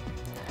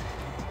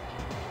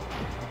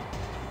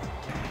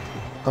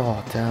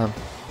 Oh, damn.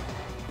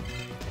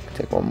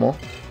 Take one more.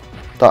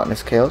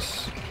 Darkness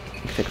Chaos. We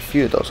can take a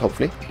few of those,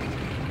 hopefully.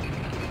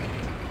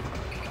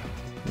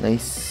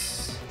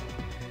 Nice.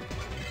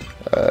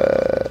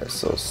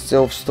 So,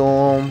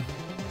 Silverstorm.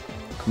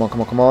 Come on,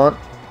 come on, come on.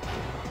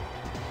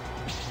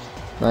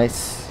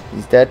 Nice.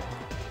 He's dead.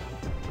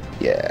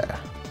 Yeah.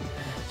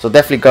 So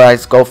definitely,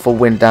 guys, go for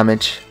wind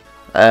damage.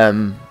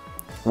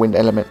 Wind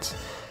elements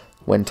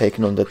when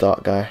taking on the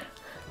dark guy.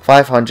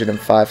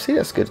 505. See,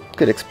 that's good.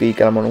 Good XP.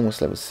 Get him on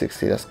almost level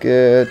 60. That's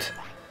good.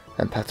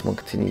 And Patamon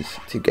continues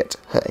to get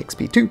her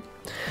XP too.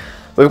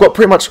 We've got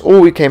pretty much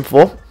all we came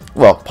for.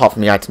 Well, apart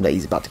from the item that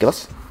he's about to give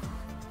us.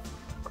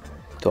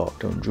 Dark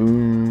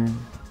Dungeon.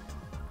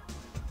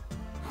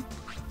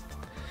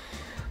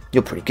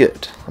 You're pretty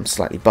good. I'm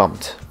slightly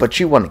bummed. But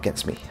you won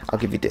against me. I'll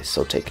give you this,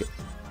 so take it.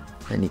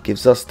 And he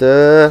gives us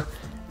the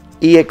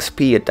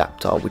EXP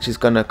Adaptor, which is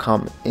going to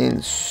come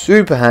in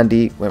super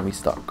handy when we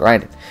start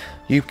grinding.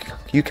 You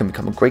can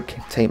become a great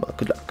tamer.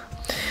 Good luck.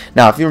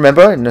 Now, if you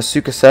remember, in the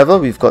Suka server,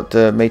 we've got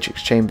the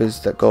Matrix Chambers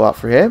that go out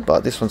through here,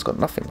 but this one's got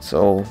nothing.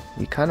 So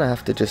we kind of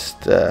have to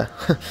just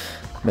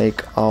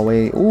make our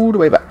way all the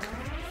way back.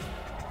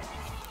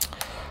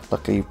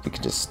 Luckily, we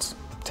can just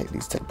take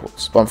these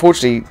teleports. But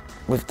unfortunately,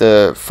 with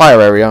the fire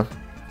area,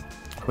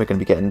 we're going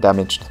to be getting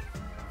damaged,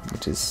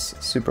 which is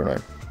super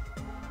annoying.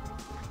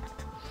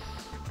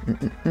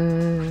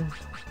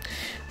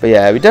 But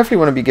yeah, we definitely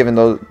want to be giving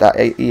that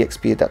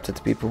EXP adapter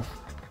to people.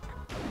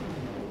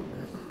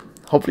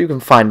 Hopefully we can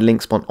find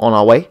links on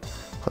our way.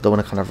 I don't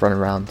want to kind of run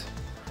around.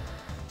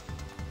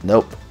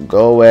 Nope,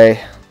 go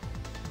away.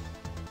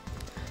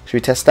 Should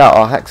we test out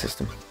our hack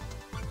system?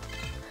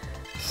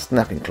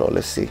 Snapping Claw,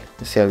 let's see.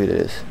 Let's see how good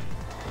it is.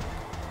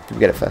 Did we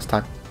get it first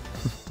time?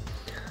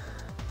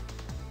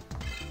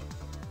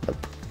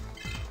 Nope.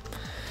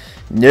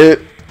 Nope.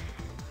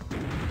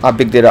 I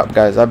bigged it up,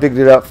 guys. I bigged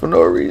it up for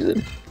no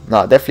reason.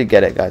 Nah, definitely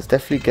get it, guys.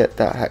 Definitely get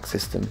that hack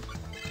system.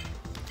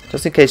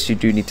 Just in case you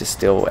do need to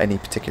steal any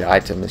particular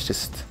item,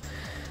 it's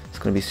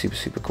going to be super,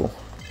 super cool.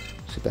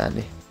 Super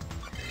handy.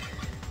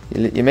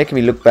 You're making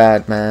me look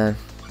bad, man.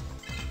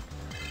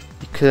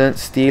 You couldn't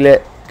steal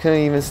it. Couldn't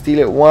even steal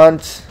it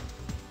once.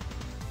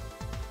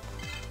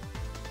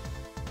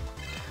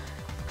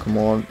 Come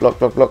on, block,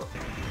 block, block.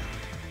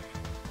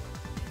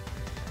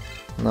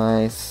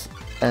 Nice.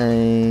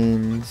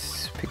 And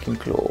pick and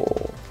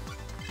claw.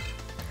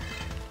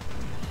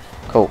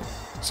 Cool.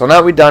 So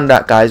now we've done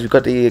that, guys. We've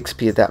got the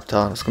EXP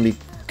adapter. It's going to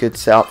be good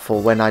setup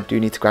for when I do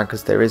need to grind,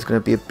 because there is going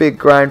to be a big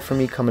grind for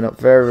me coming up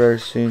very, very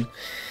soon.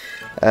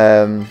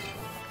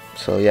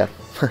 So yeah,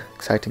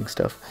 exciting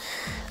stuff.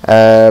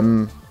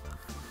 Well,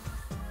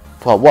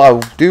 what I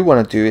do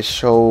want to do is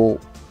show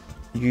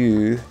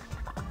you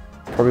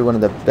probably one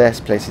of the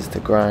best places to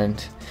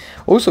grind.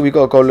 Also, we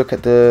got to go look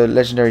at the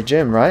legendary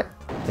gym, right,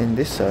 in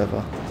this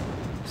server,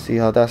 see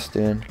how that's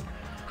doing.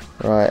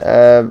 Right,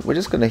 we're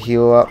just going to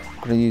heal up.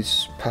 I'm going to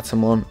use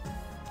Patamon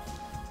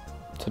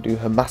to do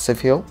her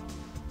massive heal.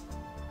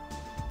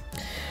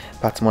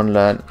 Patamon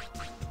learned,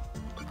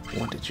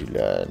 what did you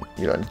learn?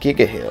 You learned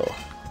Giga Heal,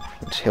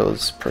 which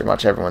heals pretty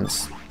much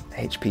everyone's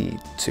HP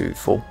to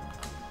full.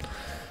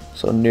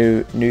 So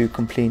new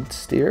complete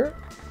steer.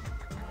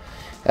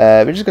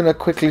 We're just going to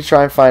quickly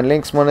try and find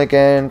Lynxmon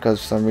again, because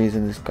for some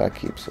reason this guy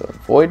keeps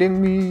avoiding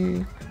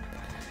me.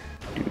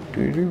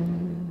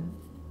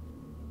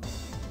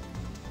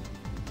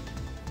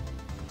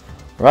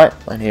 Right,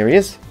 and here he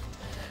is.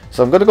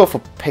 So I'm going to go for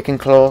Pick and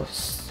Claw.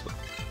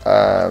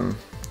 Snap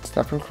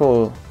and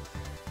Claw.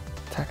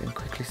 Attack and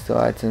quickly steal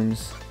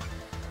items.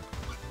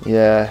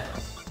 Yeah,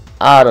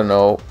 I don't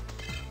know.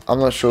 I'm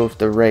not sure if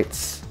the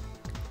rates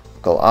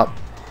go up.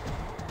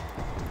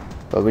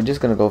 But we're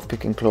just going to go with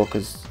Pick and Claw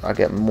because I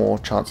get more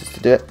chances to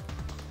do it.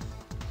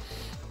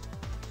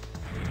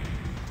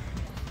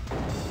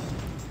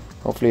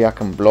 Hopefully I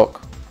can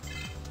block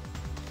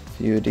a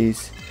few of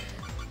these.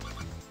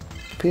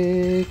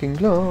 Pick and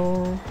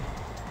Claw.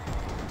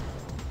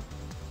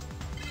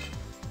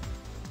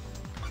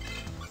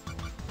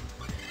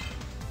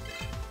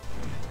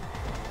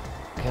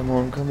 Come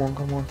on, come on,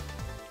 come on.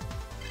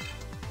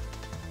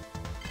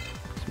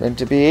 It's meant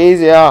to be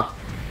easier.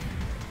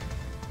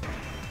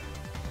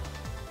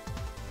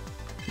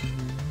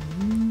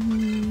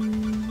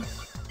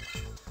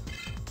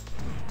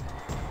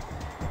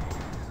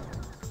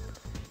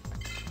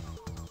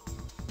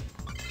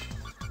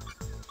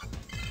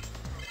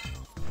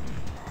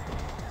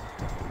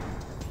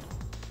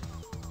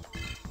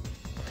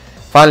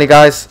 Finally,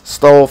 guys,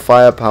 stole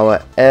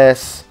firepower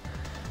S.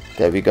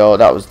 There we go,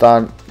 that was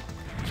done.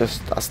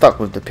 I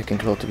stuck with the Pick and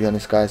Claw, to be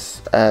honest,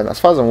 guys. As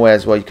far as I'm aware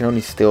as well, you can only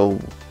steal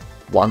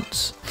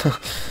once.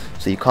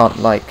 So you can't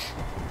like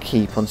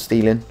keep on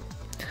stealing.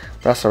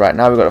 But that's alright.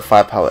 Now we've got a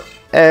firepower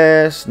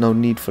S. No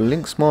need for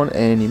Lynxmon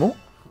anymore.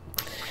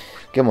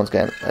 Gilmon's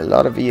getting a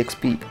lot of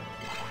EXP.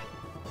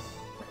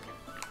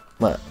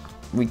 But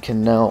we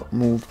can now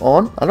move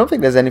on. I don't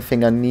think there's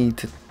anything I need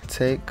to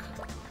take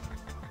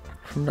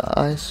from the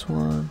ice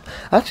one.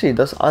 Actually,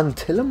 does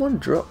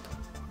Antilamon drop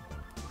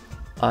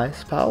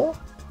ice power?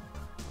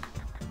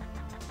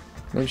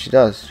 Maybe she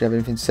does. Do you have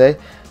anything to say?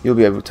 You'll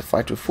be able to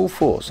fight with full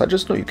force. I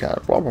just know you can.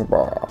 Blah, blah,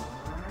 blah.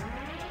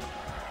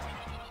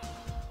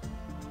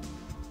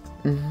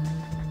 Do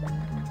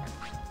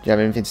you have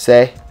anything to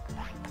say?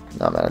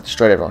 No, man, I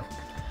destroyed everyone.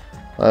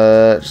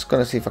 Just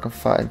gonna see if I can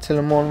fight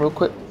Antilamon real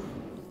quick.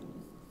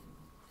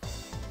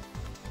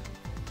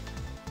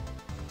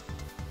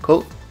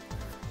 Cool.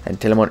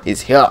 Antilamon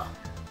is here.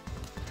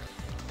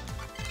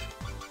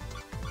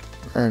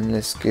 And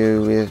let's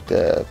go with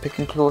the Pick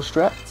and Claw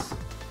strats.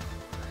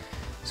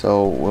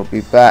 So we'll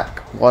be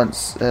back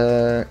once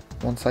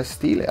once I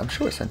steal it. I'm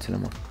sure it's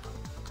Antilamon.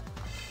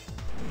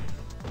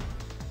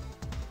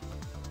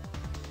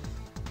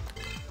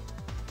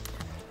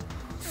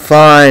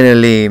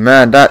 Finally,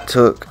 man, that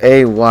took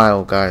a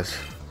while, guys.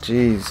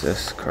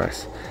 Jesus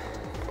Christ.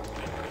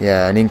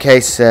 Yeah, and in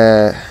case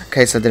I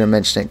didn't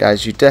mention it,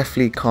 guys, you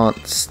definitely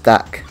can't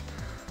stack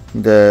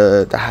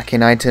the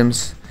hacking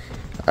items.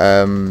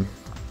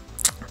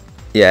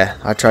 Yeah,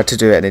 I tried to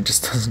do it and it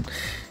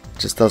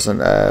just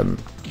doesn't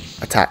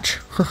attach.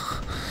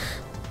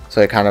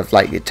 So it kind of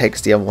like it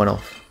takes the other one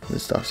off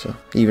and stuff. So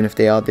even if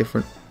they are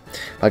different,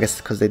 I guess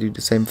because they do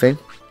the same thing.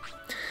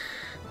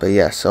 But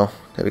yeah, so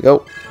there we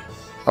go.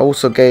 I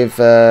also gave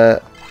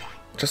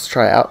just to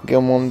try it out,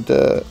 Gilmon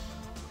the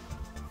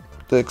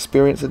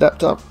experience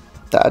adapter.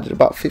 That added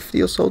about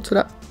 50 or so to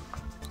that.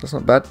 That's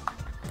not bad.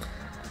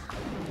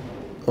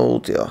 Oh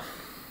dear,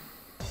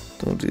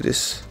 don't do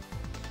this.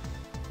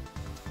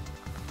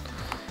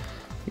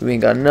 You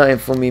ain't got nothing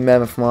for me,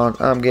 Mammoth Mon.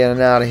 I'm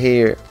getting out of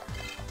here.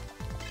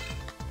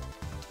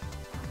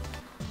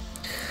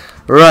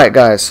 Right,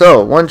 guys.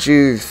 So once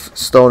you've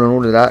stolen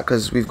all of that,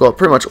 because we've got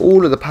pretty much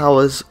all of the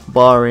powers,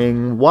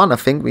 barring one, I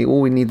think.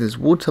 All we need is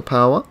water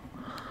power,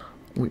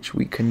 which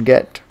we can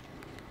get.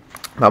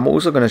 I'm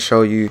also going to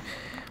show you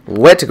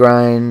where to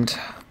grind,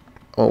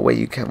 or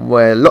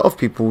where a lot of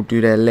people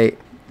do their late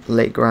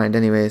grind,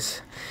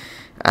 anyways,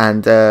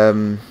 and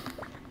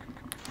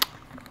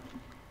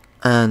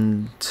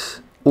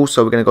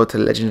also we're going to go to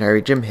the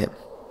legendary gym here.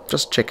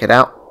 Just check it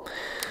out.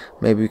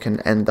 Maybe we can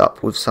end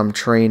up with some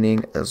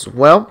training as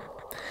well.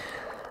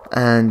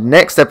 And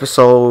next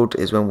episode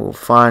is when we'll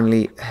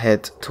finally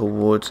head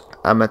towards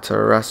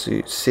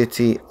Amateraseu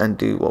city and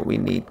do what we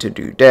need to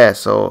do there.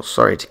 So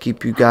sorry to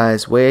keep you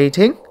guys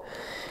waiting,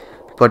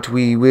 but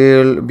we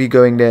will be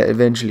going there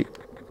eventually.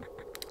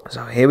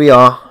 So here we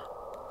are,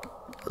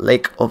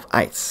 Lake of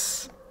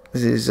Ice.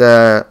 This is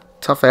a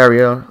tough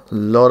area, a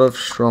lot of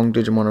strong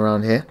Digimon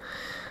around here,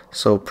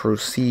 so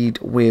proceed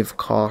with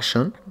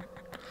caution.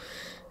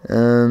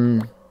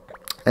 And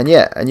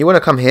yeah, and you want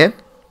to come here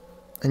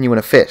and you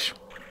want to fish.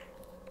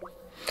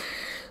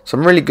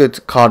 Some really good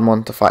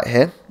cardmon to fight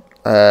here,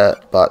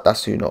 but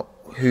that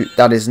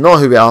is not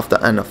who we're after,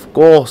 and of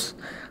course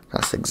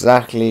that's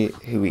exactly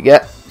who we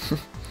get.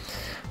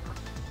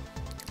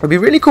 It'd be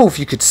really cool if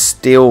you could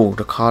steal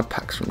the card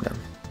packs from them.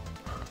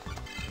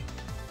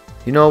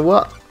 You know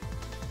what?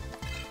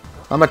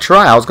 I'm gonna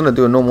try. I was gonna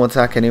do a normal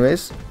attack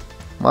anyways.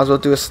 Might as well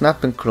do a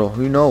snapping claw.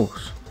 Who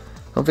knows?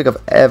 I don't think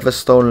I've ever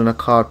stolen a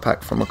card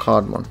pack from a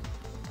cardmon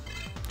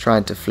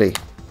trying to flee.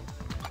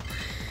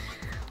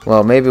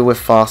 Well, maybe we're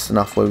fast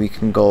enough where we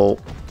can go.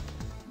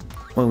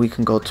 Well, we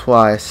can go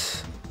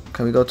twice.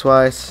 Can we go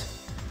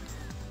twice?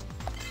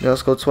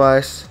 Let's go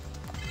twice.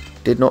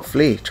 Did not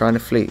flee. Trying to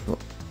flee.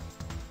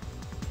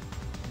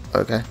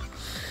 Okay.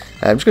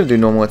 I'm just gonna do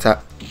normal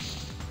attack.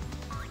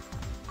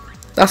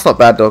 That's not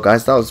bad though,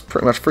 guys. That was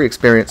pretty much free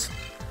experience,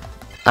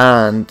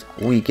 and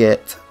we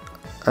get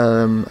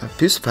a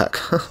booster pack.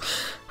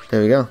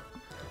 There we go.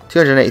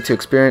 282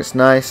 experience.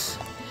 Nice.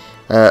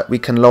 We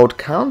can load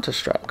Counter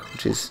Strike,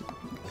 which is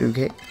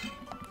okay.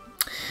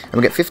 And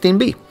we get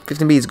 15B.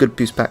 15B is a good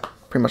boost pack.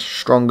 Pretty much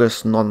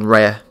strongest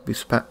non-rare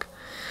boost pack.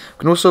 We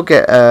can also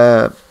get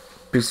a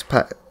boost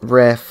pack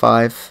rare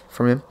 5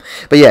 from him.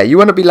 But yeah, you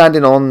want to be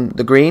landing on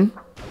the green,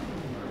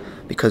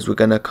 because we're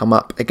going to come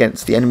up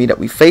against the enemy that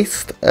we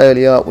faced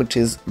earlier, which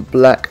is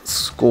Black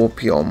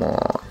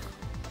Scorpiomon.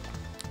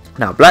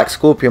 Now, Black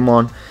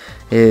Scorpiomon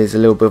is a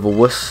little bit of a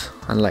wuss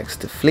and likes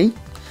to flee.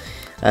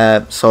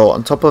 So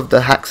on top of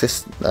the hack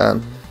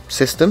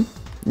system,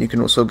 you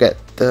can also get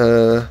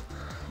the,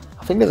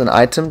 I think there's an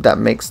item that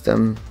makes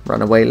them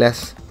run away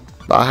less,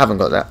 but I haven't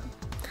got that.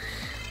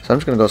 So I'm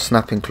just going to go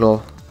Snapping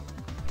Claw.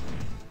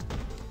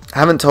 I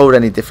haven't told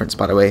any difference,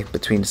 by the way,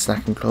 between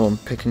Snapping Claw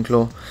and Picking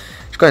Claw.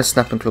 Just go and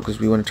Snapping Claw because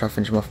we want to try to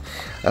finish him off.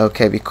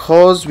 Okay,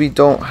 because we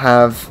don't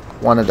have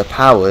one of the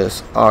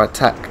powers, our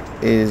attack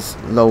is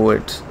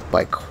lowered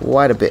by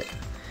quite a bit.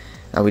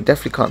 Now we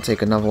definitely can't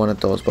take another one of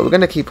those, but we're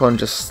going to keep on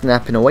just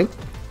snapping away.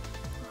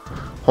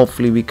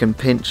 Hopefully we can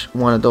pinch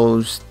one of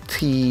those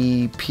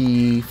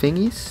TP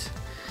thingies.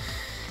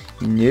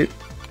 Nope.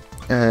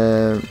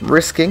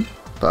 Risking,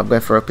 but I'm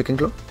going for a Picking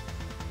Claw.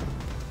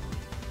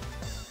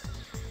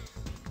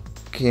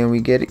 Can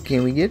we get it?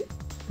 Can we get it?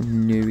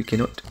 No, we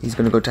cannot. He's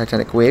going to go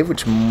Titanic Wave,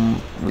 which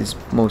is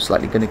most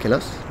likely going to kill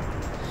us.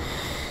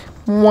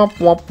 Womp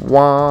womp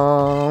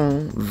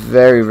womp.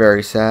 Very,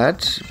 very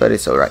sad, but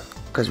it's alright,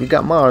 because we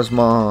got Mars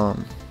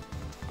Mom.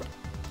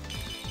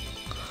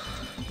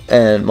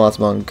 And Mars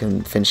Mom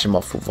can finish him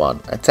off with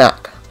one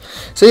attack.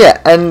 So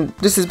yeah, and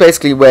this is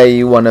basically where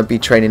you want to be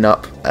training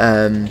up.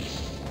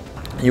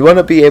 You want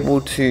to be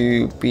able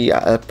to be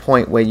at a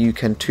point where you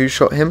can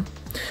two-shot him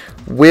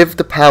with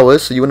the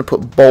powers. So you want to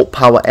put Bolt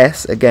Power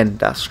S, again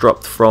that's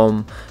dropped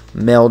from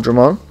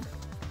Meldramon.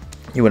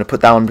 You want to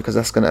put that on because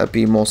that's going to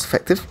be most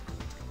effective,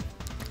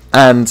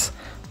 and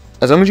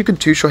as long as you can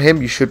two-shot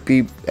him, you should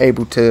be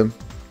able to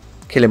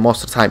kill him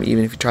most of the time,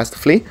 even if he tries to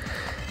flee.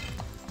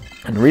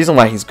 And the reason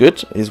why he's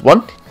good is,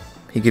 one,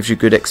 he gives you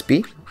good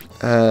XP.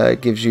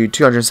 Gives you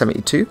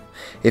 272.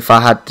 If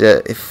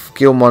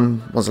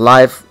Guilmon was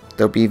alive,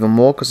 there'll be even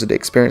more because of the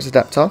experience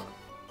adapter.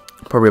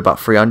 Probably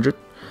about 300.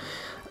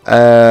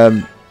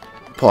 But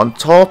on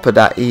top of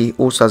that, he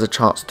also has a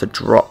chance to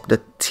drop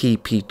the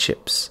TP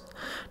chips.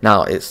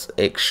 Now, it's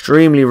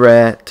extremely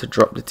rare to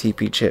drop the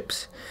TP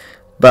chips,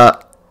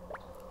 but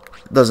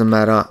it doesn't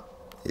matter.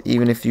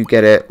 Even if you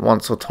get it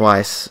once or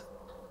twice,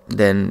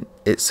 then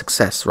it's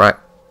success, right?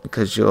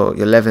 Because you're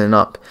leveling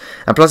up,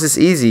 and plus it's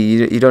easy.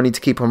 You don't need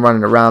to keep on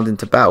running around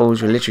into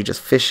battles. You're literally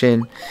just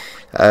fishing,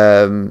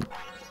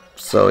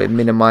 so it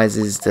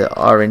minimizes the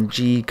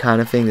RNG kind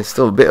of thing. There's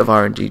still a bit of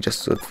RNG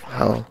just with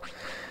how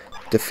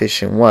the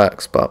fishing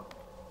works, but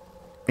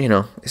you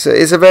know, it's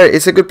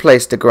a good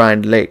place to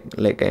grind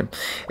late game.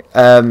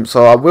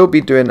 So I will be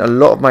doing a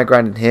lot of my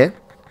grinding here.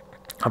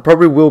 I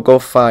probably will go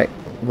fight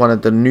one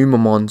of the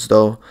Numamons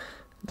though,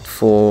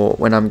 for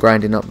when I'm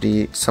grinding up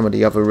some of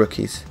the other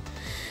rookies.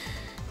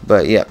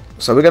 But yeah,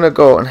 so we're gonna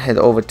go and head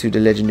over to the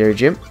legendary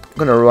gym.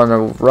 I'm gonna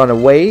run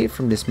away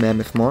from this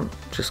Mammothmon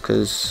just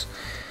because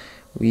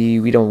we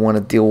don't want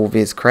to deal with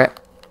his crap.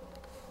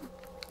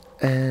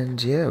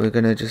 And yeah, we're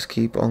gonna just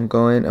keep on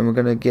going, and we're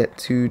gonna get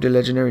to the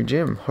legendary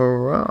gym.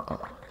 Hurrah!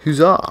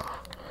 Huzzah!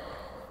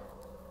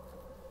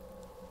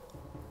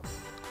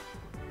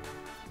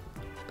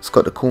 It's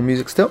got the cool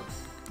music still.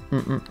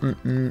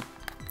 And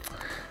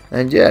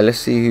yeah, let's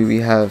see who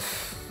we have.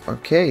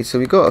 Okay, so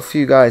we got a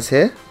few guys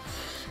here.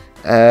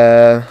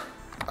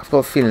 I've got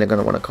a feeling they're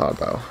gonna want a card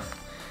battle.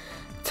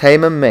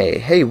 Tamer May.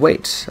 Hey,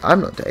 wait,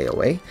 I'm not the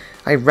AOA.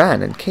 I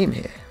ran and came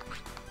here.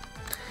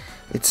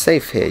 it's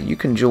safe here. You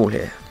can duel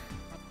here.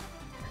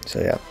 So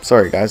yeah,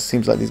 sorry guys,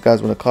 seems like these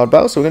guys want a card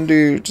battle, so we're going to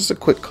do just a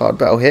quick card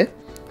battle here.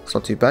 It's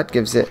not too bad,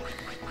 gives it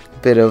a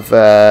bit of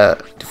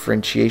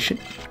differentiation.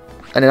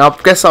 And then I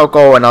guess I'll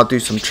go and I'll do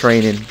some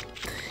training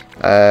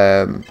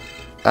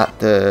at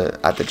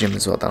the gym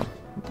as well, down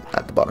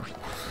at the bottom.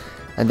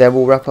 And then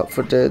we'll wrap up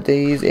for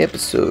today's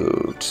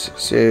episode.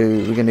 So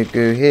we're going to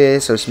go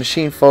here, so it's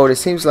machine fold. It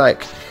seems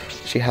like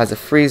she has a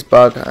freeze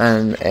bug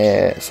and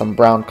some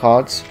brown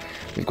cards.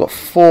 We've got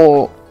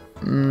 4...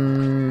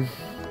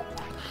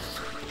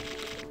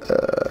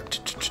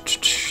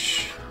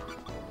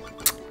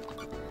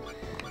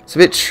 it's a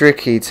bit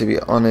tricky to be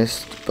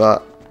honest,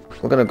 but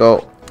we're gonna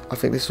go. I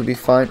think this will be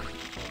fine.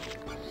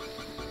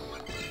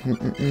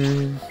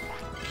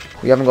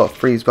 We haven't got a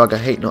freeze bug. I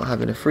hate not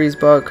having a freeze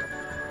bug.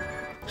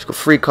 She's got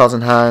 3 cards in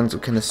hand. We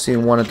can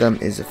assume one of them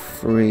is a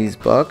freeze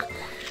bug.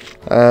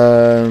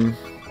 I'm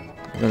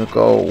gonna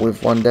go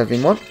with 1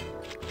 Digimon.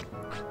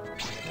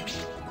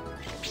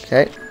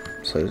 Okay,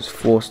 so it's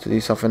forced to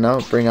do something now.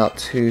 Bring out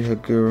 2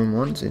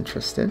 Hagurumons.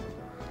 Interesting.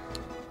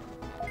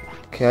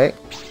 Okay.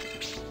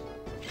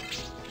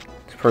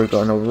 It's probably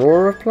got an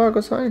Aurora plug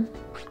or something,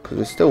 because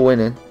we're still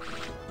winning.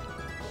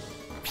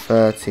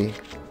 30.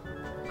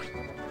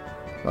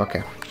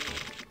 Okay.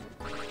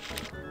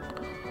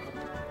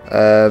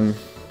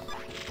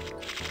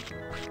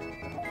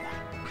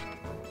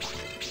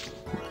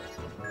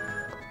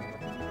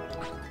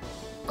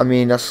 I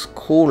mean, that's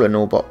cool and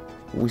all, but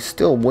we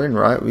still win,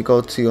 right? We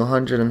go to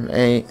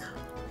 108.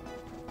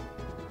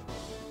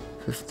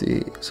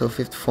 50, so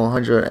 54,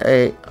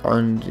 108,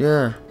 and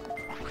yeah.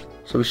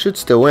 So we should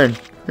still win.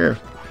 Yeah,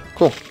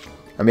 cool.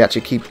 And we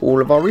actually keep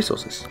all of our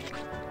resources.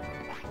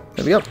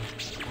 There we go.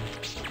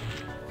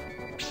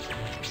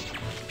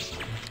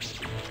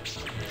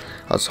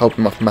 I was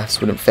hoping my maths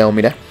wouldn't fail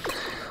me there.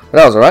 But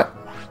that was alright.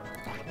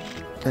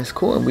 That's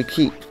cool. And we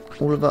keep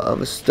all of our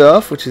other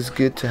stuff, which is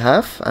good to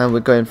have. And we're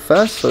going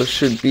first, so it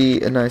should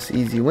be a nice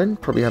easy win.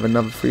 Probably have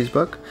another freeze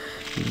bug.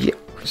 Yep,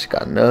 she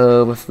got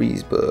another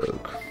freeze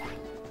bug.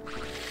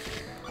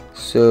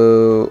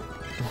 So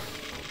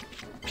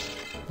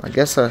I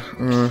guess I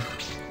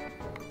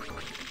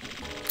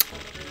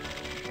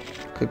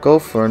could go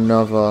for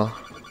another.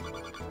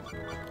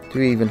 Do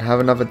we even have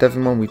another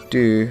Digimon? We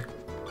do.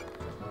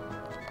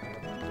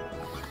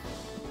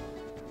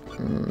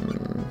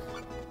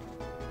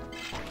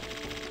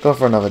 Go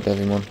for another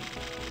Digimon.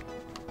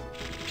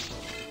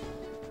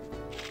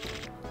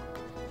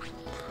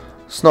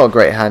 It's not a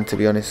great hand, to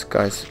be honest,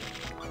 guys.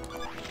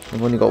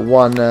 We've only got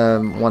one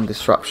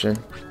disruption.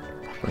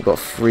 We've got a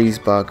freeze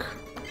bug,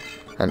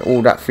 and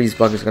all that freeze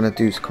bug is going to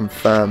do is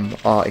confirm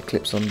our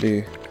Eclipse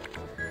Undo.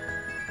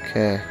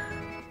 Okay.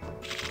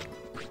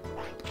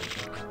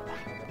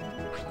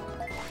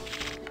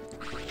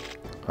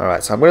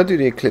 Alright, so I'm going to do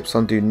the Eclipse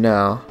Undo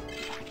now.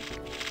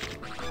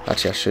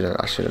 Actually,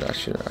 I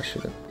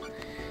shouldn't.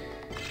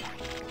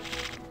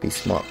 Be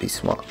smart,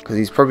 because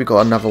he's probably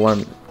got another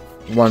one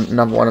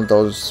of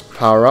those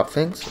power up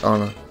things. Oh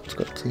no, it's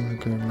got 2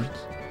 green ones.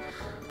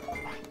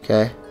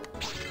 Okay.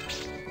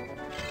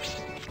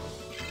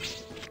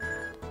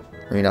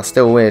 I mean, I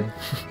still win.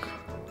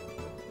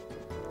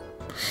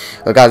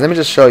 But guys, let me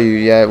just show you,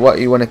 yeah, what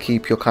you want to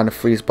keep your kind of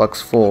freeze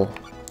bugs for.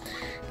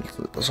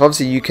 So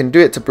obviously you can do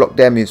it to block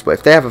their moves, but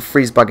if they have a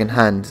freeze bug in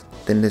hand,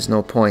 then there's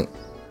no point.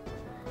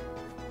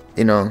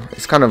 You know,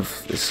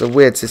 it's a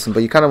weird system,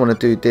 but you kind of want to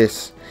do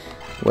this,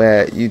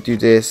 where you do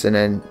this and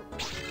then,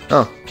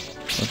 oh,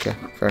 okay,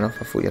 fair enough.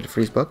 I thought you had a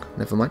freeze bug.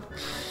 Never mind.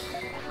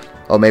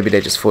 Or maybe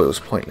they just thought it was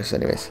pointless,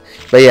 anyways.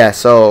 But yeah,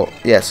 so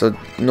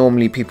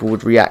normally people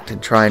would react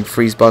and try and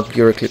freeze bug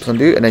your Eclipse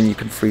Undo, and then you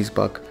can freeze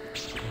bug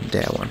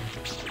their one.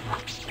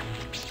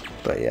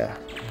 But yeah,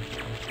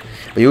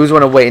 but you always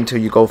want to wait until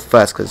you go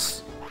first,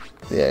 because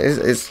yeah,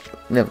 it's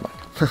never mind.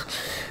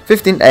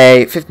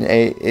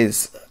 15A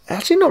is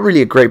actually not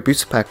really a great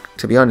booster pack,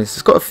 to be honest.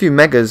 It's got a few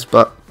megas,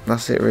 but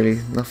that's it really.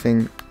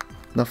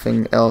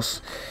 Nothing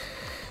else.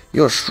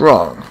 You're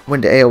strong.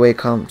 When the AOA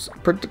comes,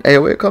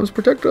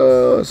 protect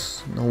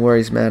us. No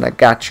worries, man. I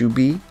got you,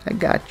 B. I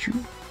got you.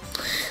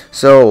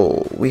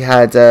 So we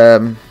had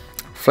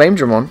Flame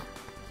Dramon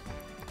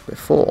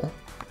before,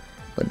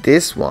 but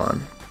this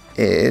one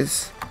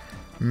is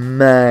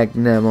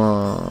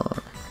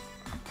Magnamon.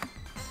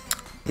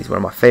 He's one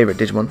of my favorite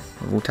Digimon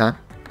of all time.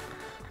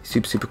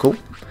 Super cool.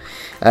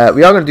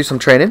 We are going to do some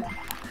training,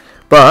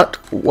 but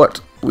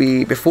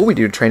before we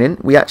do the training,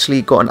 we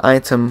actually got an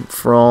item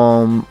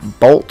from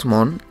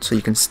Boltmon, so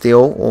you can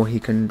steal or he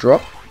can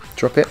drop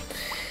it.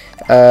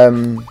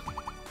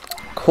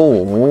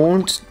 Called,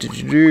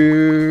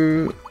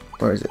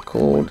 where is it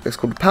called? It's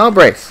called Power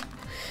Brace.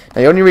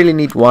 Now you only really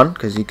need 1,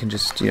 because you can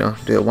just, you know,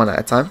 do it 1 at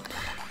a time.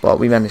 But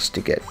we managed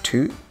to get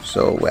 2,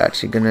 so we're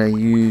actually gonna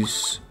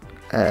use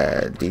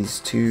these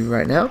 2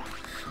 right now.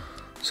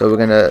 So we're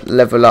gonna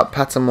level up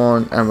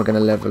Patamon, and we're gonna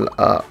level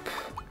up.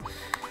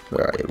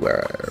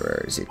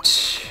 Where is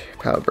it?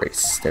 Power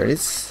Brace. There it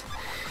is.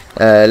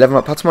 Level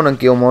up Patamon and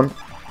Gilmon.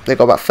 They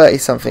got about 30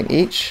 something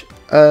each.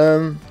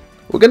 We're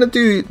gonna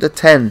do the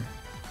 10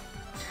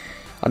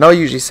 I know I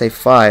usually say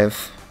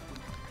 5.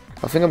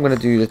 I think I'm going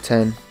to do the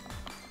 10.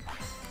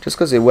 Just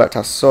because it worked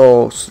out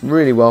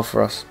really well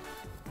for us.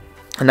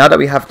 And now that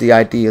we have the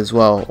ID as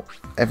well,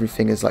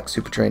 everything is like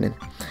super training.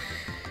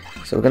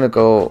 So we're going to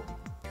go,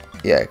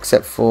 yeah,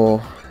 except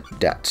for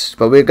that.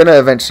 But we're going to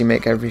eventually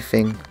make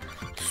everything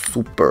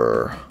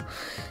super.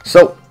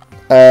 So,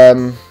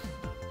 I'm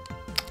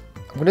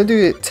going to do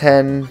it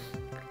 10.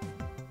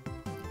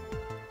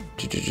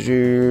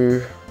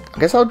 I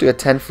guess I'll do a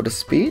 10 for the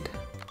speed.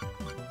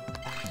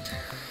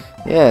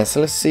 Yeah, so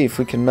let's see if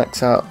we can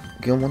max out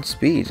Digimon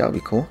speed. That'll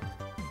be cool.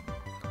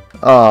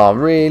 Oh,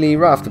 really?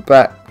 Right off the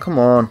bat? Come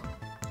on.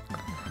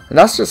 And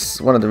that's just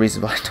one of the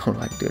reasons why I don't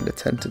like doing the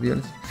 10, to be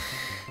honest.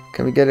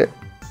 Can we get it?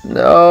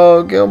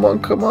 No,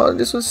 Digimon, come on.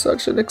 This was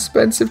such an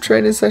expensive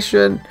training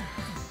session.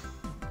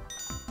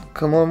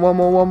 Come on, one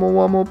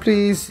more,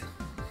 please.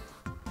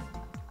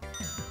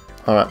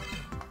 Alright.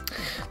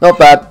 Not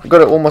bad. We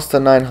got it almost to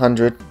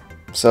 900.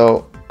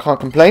 So, can't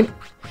complain.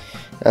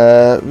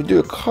 We do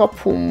a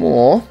couple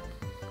more.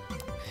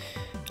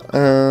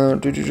 I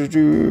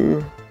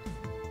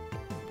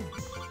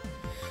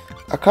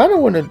kind of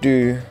want to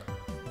do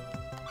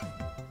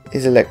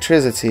his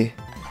electricity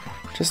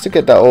just to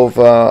get that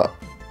over.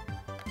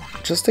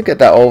 It's actually going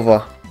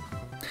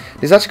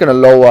to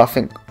lower, I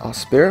think, our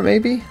spirit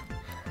maybe.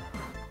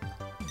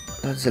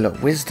 That's a lot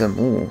of wisdom.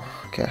 Ooh,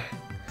 okay.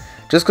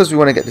 Just because we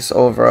want to get this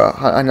over,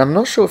 and I'm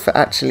not sure if it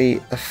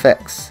actually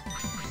affects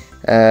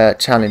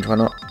challenge. Why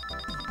not?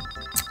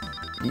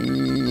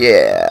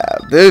 Yeah,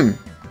 boom.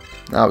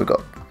 Now we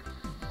got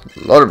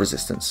a lot of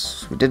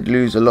resistance. We did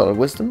lose a lot of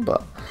wisdom,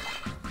 but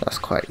that's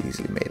quite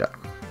easily made up.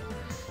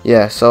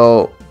 Yeah,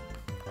 so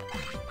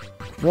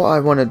what I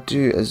want to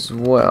do as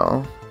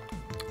well,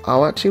 I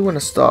actually want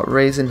to start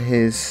raising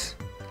his.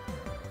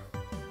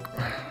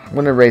 I'm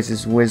going to raise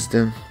his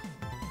wisdom.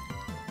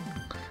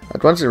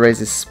 I'd want to raise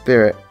his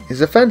spirit. His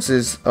defense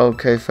is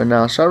okay for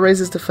now. Shall I raise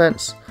his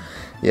defense?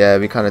 Yeah,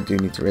 we kind of do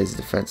need to raise his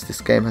defense.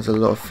 This game has a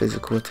lot of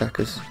physical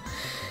attackers.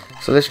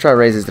 So let's try to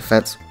raise his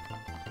defense.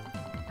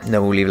 And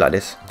then we'll leave it like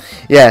this.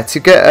 Yeah, to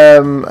get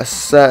a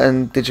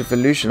certain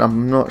Digivolution,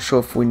 I'm not sure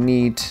if we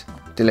need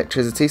the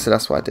electricity, so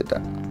that's why I did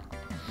that.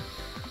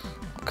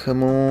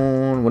 Come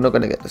on, we're not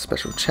going to get the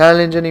special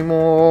challenge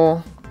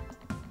anymore.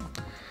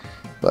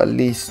 But at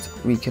least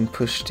we can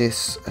push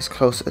this as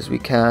close as we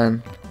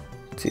can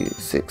to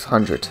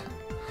 600.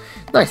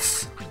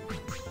 Nice.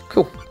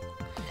 Cool.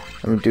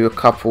 And we'll do a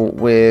couple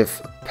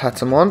with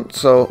Patamon.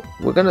 So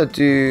we're gonna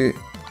do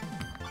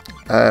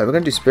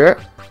Spirit.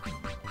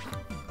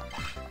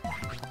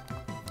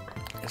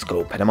 Let's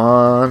go,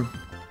 Patamon.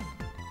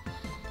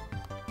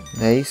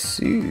 Nice.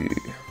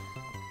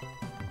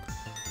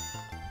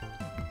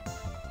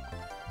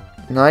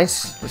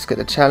 Nice. Let's get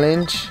the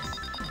challenge.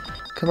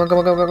 Come on, come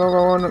on, come on, come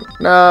on, come on.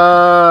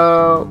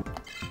 No.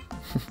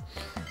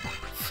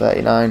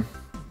 39.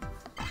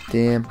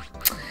 Damn.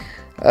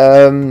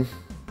 I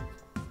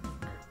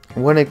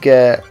want to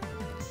get.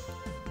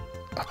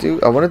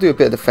 I want to do a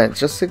bit of defense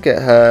just to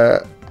get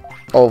her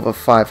over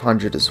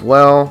 500 as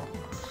well.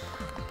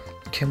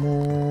 Come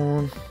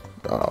on.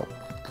 Oh,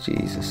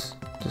 Jesus.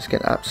 Just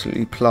getting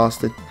absolutely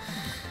plastered.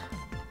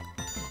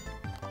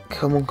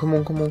 Come on, come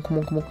on, come on, come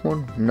on, come on, come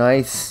on.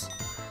 Nice.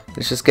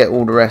 Let's just get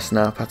all the rest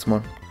now,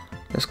 Patamon.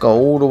 Let's go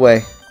all the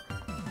way.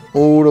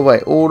 All the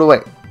way, all the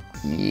way.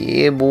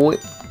 Yeah, boy.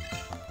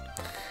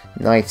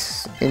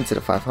 Nice. Into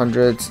the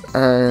 500s.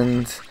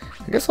 And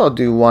I guess I'll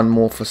do one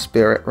more for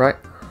Spirit, right?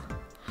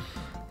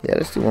 Yeah,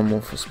 let's do one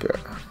more for Spirit.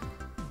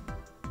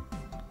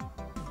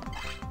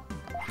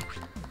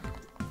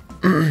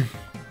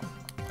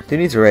 Do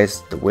need to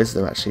raise the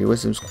wisdom actually.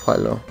 Wisdom's quite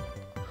low.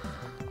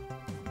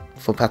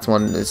 For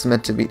Patamon, it's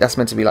meant to be, that's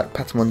meant to be like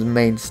Patamon's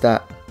main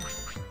stat.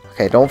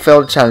 Okay, don't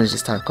fail the challenge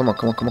this time. Come on,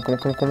 come on, come on, come on,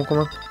 come on, come on, come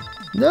on.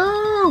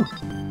 No!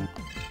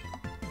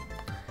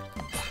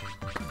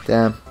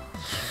 Damn.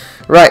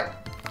 Right.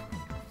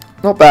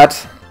 Not bad.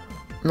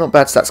 Not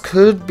bad stats.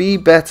 Could be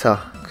better.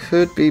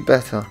 Could be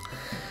better.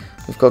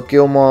 We've got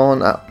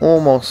Digimon at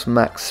almost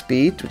max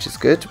speed, which is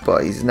good,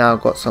 but he's now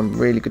got some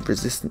really good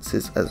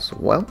resistances as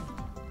well.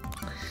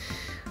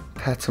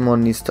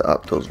 Patamon needs to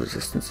up those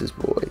resistances,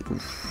 boy.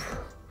 Oof.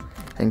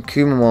 And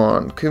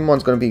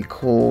Kumamon's going to be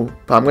cool,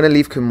 but I'm going to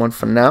leave Kumamon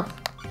for now.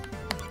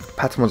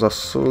 Patamon's our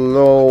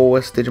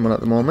slowest Digimon at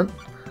the moment.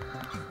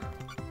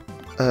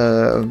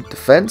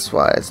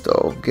 Defense-wise,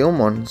 though,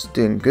 Digimon's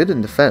doing good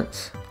in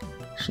defense.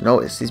 You should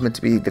notice he's meant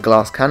to be the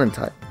glass cannon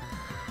type.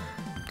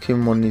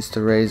 Kumamon needs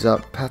to raise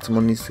up.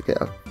 Patamon needs to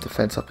get a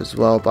defense up as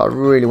well, but I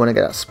really want to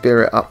get that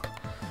spirit up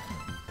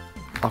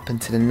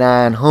into the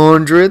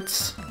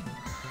 900s.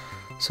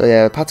 So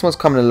yeah, Patamon's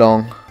coming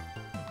along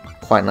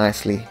quite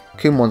nicely.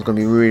 Kumon's going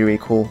to be really, really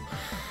cool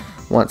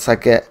once I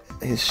get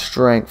his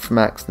strength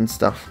maxed and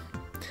stuff.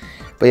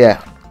 But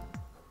yeah.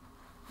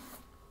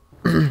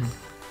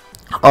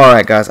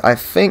 Alright guys, I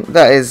think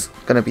that is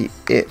going to be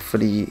it for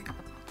the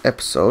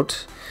episode.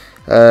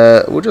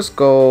 We'll just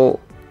go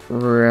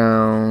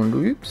around.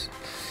 Oops.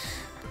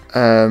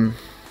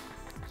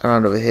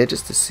 around over here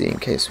just to see in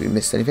case we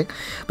missed anything.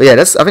 But yeah,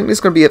 I think this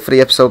is going to be it for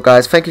the episode,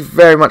 guys. Thank you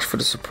very much for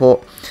the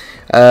support.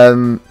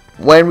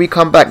 When we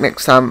come back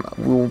next time,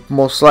 we'll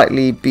most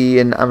likely be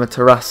in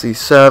Amateraseu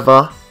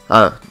server.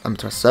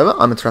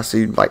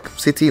 Amateraseu like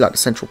city, like the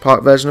Central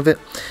Park version of it.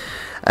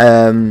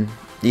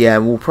 Yeah,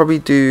 we'll probably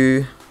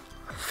do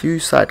a few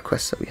side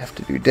quests that we have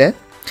to do there,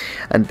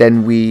 and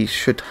then we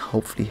should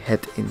hopefully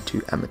head into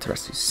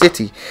Amateraseu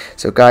City.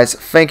 So guys,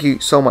 thank you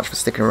so much for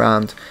sticking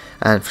around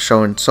and for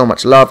showing so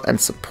much love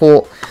and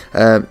support.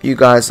 You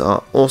guys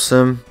are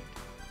awesome.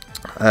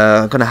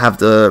 I'm gonna have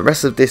the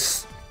rest of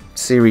this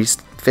series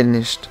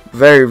finished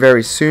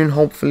very soon,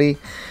 hopefully,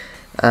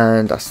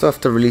 and I still have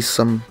to release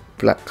some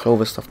Black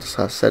Clover stuff that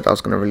I said I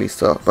was going to release,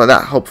 but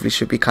that hopefully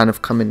should be kind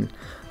of coming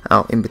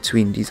out in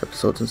between these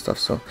episodes and stuff.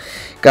 So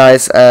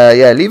guys,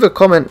 yeah, leave a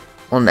comment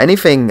on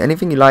anything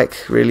you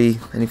like, really,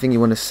 anything you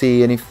want to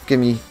see, give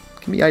me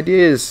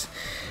ideas.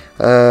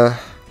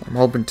 I'm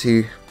hoping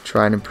to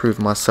try and improve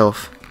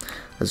myself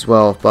as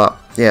well. But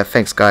yeah,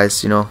 thanks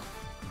guys, you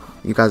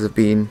guys have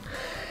been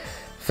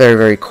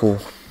very cool.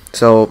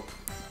 So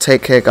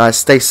take care guys,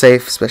 stay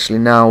safe, especially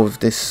now with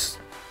this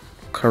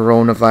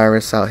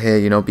coronavirus out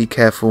here, be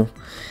careful,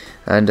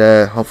 and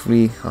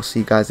hopefully I'll see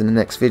you guys in the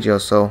next video.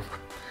 So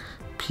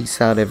peace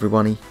out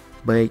everybody,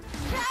 bye.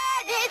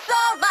 Shine is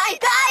on my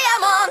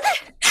diamond.